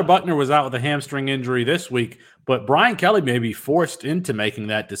 Tyler Buckner was out with a hamstring injury this week, but Brian Kelly may be forced into making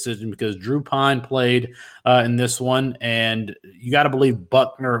that decision because Drew Pine played in this one, and you got to believe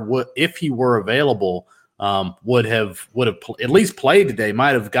Buckner would, if he were available, would have at least played today,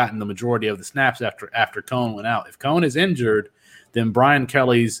 might have gotten the majority of the snaps after Cone went out. If Cone is injured, then Brian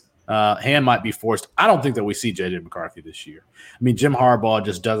Kelly's hand might be forced. I don't think that we see J.J. McCarthy this year. I mean, Jim Harbaugh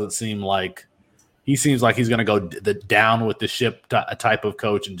just doesn't seem like – he seems like he's going to go the down with the ship type of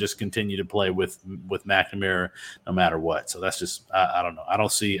coach and just continue to play with McNamara no matter what. So that's just I don't know. I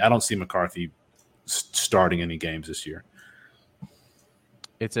don't see McCarthy starting any games this year.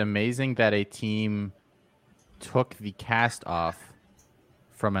 It's amazing that a team took the cast off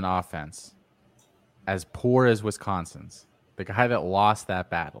from an offense as poor as Wisconsin's, the guy that lost that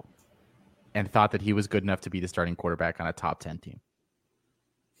battle, and thought that he was good enough to be the starting quarterback on a top 10 team.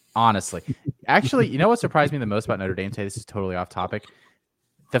 Honestly. Actually, you know what surprised me the most about Notre Dame today? This is totally off topic.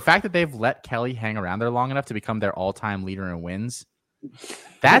 The fact that they've let Kelly hang around there long enough to become their all-time leader in wins,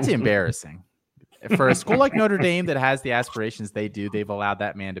 that's embarrassing. For a school like Notre Dame that has the aspirations they do, they've allowed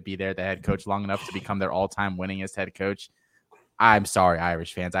that man to be there, the head coach, long enough to become their all-time winningest head coach. I'm sorry,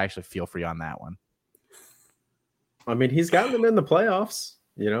 Irish fans. I actually feel for you on that one. I mean, he's gotten them in the playoffs.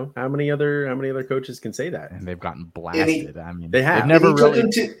 You know, how many other coaches can say that? And they've gotten blasted. They have.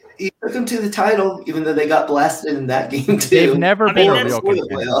 He took them to the title, even though they got blasted in that game too. They've never been a real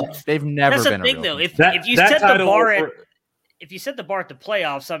contender. They've never been. That's the thing, though. If you set the bar at if you set the bar at the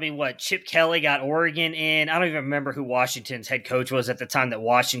playoffs, I mean, what Chip Kelly got Oregon in. I don't even remember who Washington's head coach was at the time that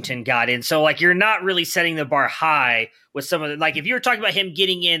Washington got in. So, like, you're not really setting the bar high with some of the, like, if you were talking about him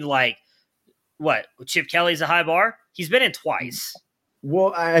getting in, like, what Chip Kelly's a high bar. He's been in twice.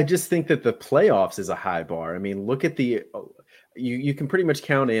 Well, I just think that the playoffs is a high bar. I mean, look at you can pretty much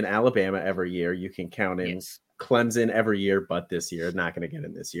count in Alabama every year. You can count in Clemson every year, but this year, not going to get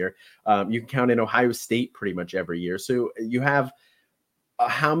in this year. You can count in Ohio State pretty much every year. So you have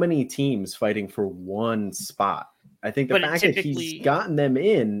how many teams fighting for one spot? I think the fact that he's gotten them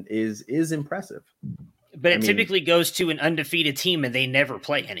in is impressive. But it typically goes to an undefeated team and they never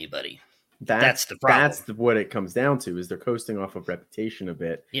play anybody. That's the problem. That's what it comes down to, is they're coasting off of reputation a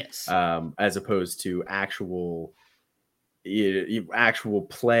bit. Yes. As opposed to actual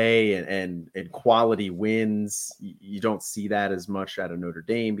play and quality wins. You don't see that as much out of Notre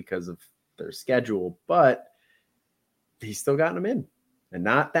Dame because of their schedule, but he's still gotten them in, and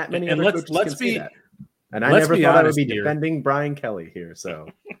not that many other coaches can say that. And I never thought I would be defending Brian Kelly here. So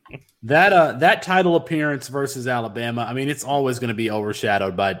that title appearance versus Alabama, I mean, it's always going to be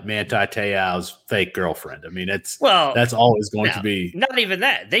overshadowed by Manti Te'o's fake girlfriend. I mean, that's always going to be. Not even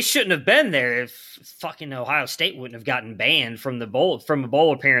that. They shouldn't have been there if fucking Ohio State wouldn't have gotten banned from a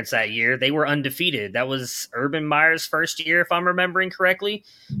bowl appearance that year. They were undefeated. That was Urban Meyer's first year, if I'm remembering correctly.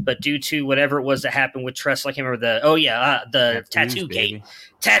 But due to whatever it was that happened with Tressel, I can't remember the Tattoo Gate.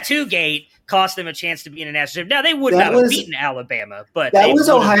 Tattoo Gate cost them a chance to be in a national championship. Now, they would not have beaten Alabama, but that was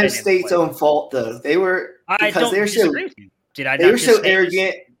Ohio State's own fault, though. They were because they're so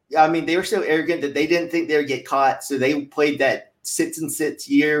arrogant. I mean, they were so arrogant that they didn't think they would get caught, so they played that sits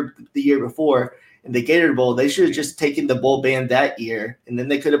year the year before in the Gator Bowl. They should have just taken the bowl ban that year, and then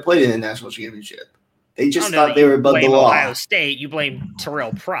they could have played in the national championship. They just thought they were above the law. Ohio State, you blame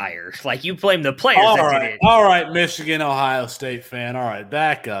Terrell Pryor. Like, you blame the players that did it. All right, Michigan, Ohio State fan. All right,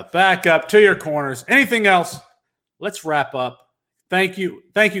 back up to your corners. Anything else? Let's wrap up. Thank you,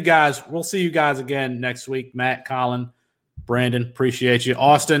 guys. We'll see you guys again next week. Matt, Colin, Brandon, appreciate you.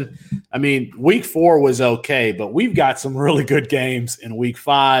 Austin, I mean, week 4 was okay, but we've got some really good games in week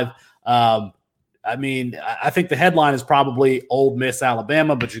 5. I mean, I think the headline is probably Ole Miss,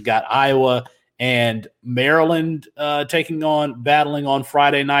 Alabama, but you got Iowa and Maryland battling on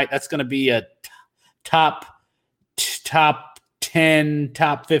Friday night. That's going to be a top 10,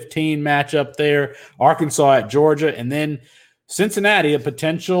 top 15 matchup there. Arkansas at Georgia, and then Cincinnati, a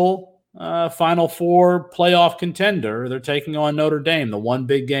potential Final Four playoff contender. They're taking on Notre Dame, the one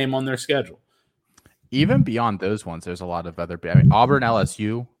big game on their schedule. Even beyond those ones, there's a lot of other. I mean, Auburn,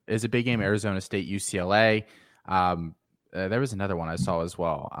 LSU is a big game. Arizona State, UCLA. There was another one I saw as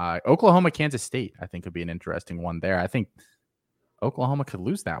well. Oklahoma, Kansas State, I think, could be an interesting one there. I think Oklahoma could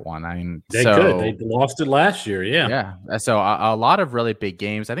lose that one. I mean, they could. They lost it last year. Yeah. So a lot of really big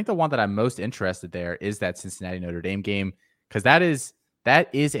games. I think the one that I'm most interested there is that Cincinnati Notre Dame game, because that is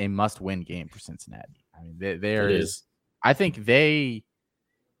a must-win game for Cincinnati. I mean, I think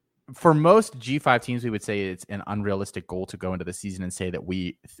for most G5 teams, we would say it's an unrealistic goal to go into the season and say that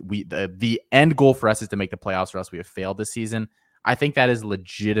the end goal for us is to make the playoffs, or else we have failed this season. I think that is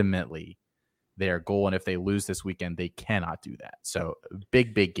legitimately their goal, and if they lose this weekend, they cannot do that. So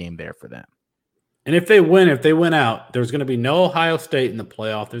big game there for them. And if they win out, there's going to be no Ohio State in the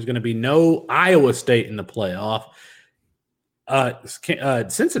playoff. There's going to be no Iowa State in the playoff.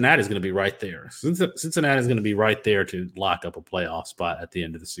 Cincinnati is going to be right there. Cincinnati is going to be right there to lock up a playoff spot at the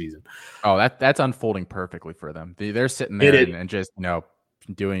end of the season. Oh, that's unfolding perfectly for them. They're sitting there and just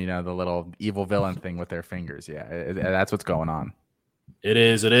doing the little evil villain thing with their fingers. Yeah, that's what's going on. It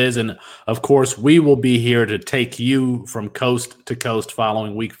is, and of course we will be here to take you from coast to coast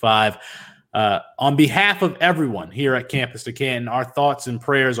following Week 5. On behalf of everyone here at Campus to Canton, our thoughts and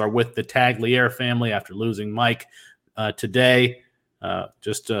prayers are with the Tagliere family after losing Mike today.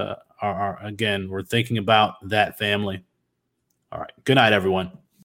 Again, we're thinking about that family. All right. Good night, everyone.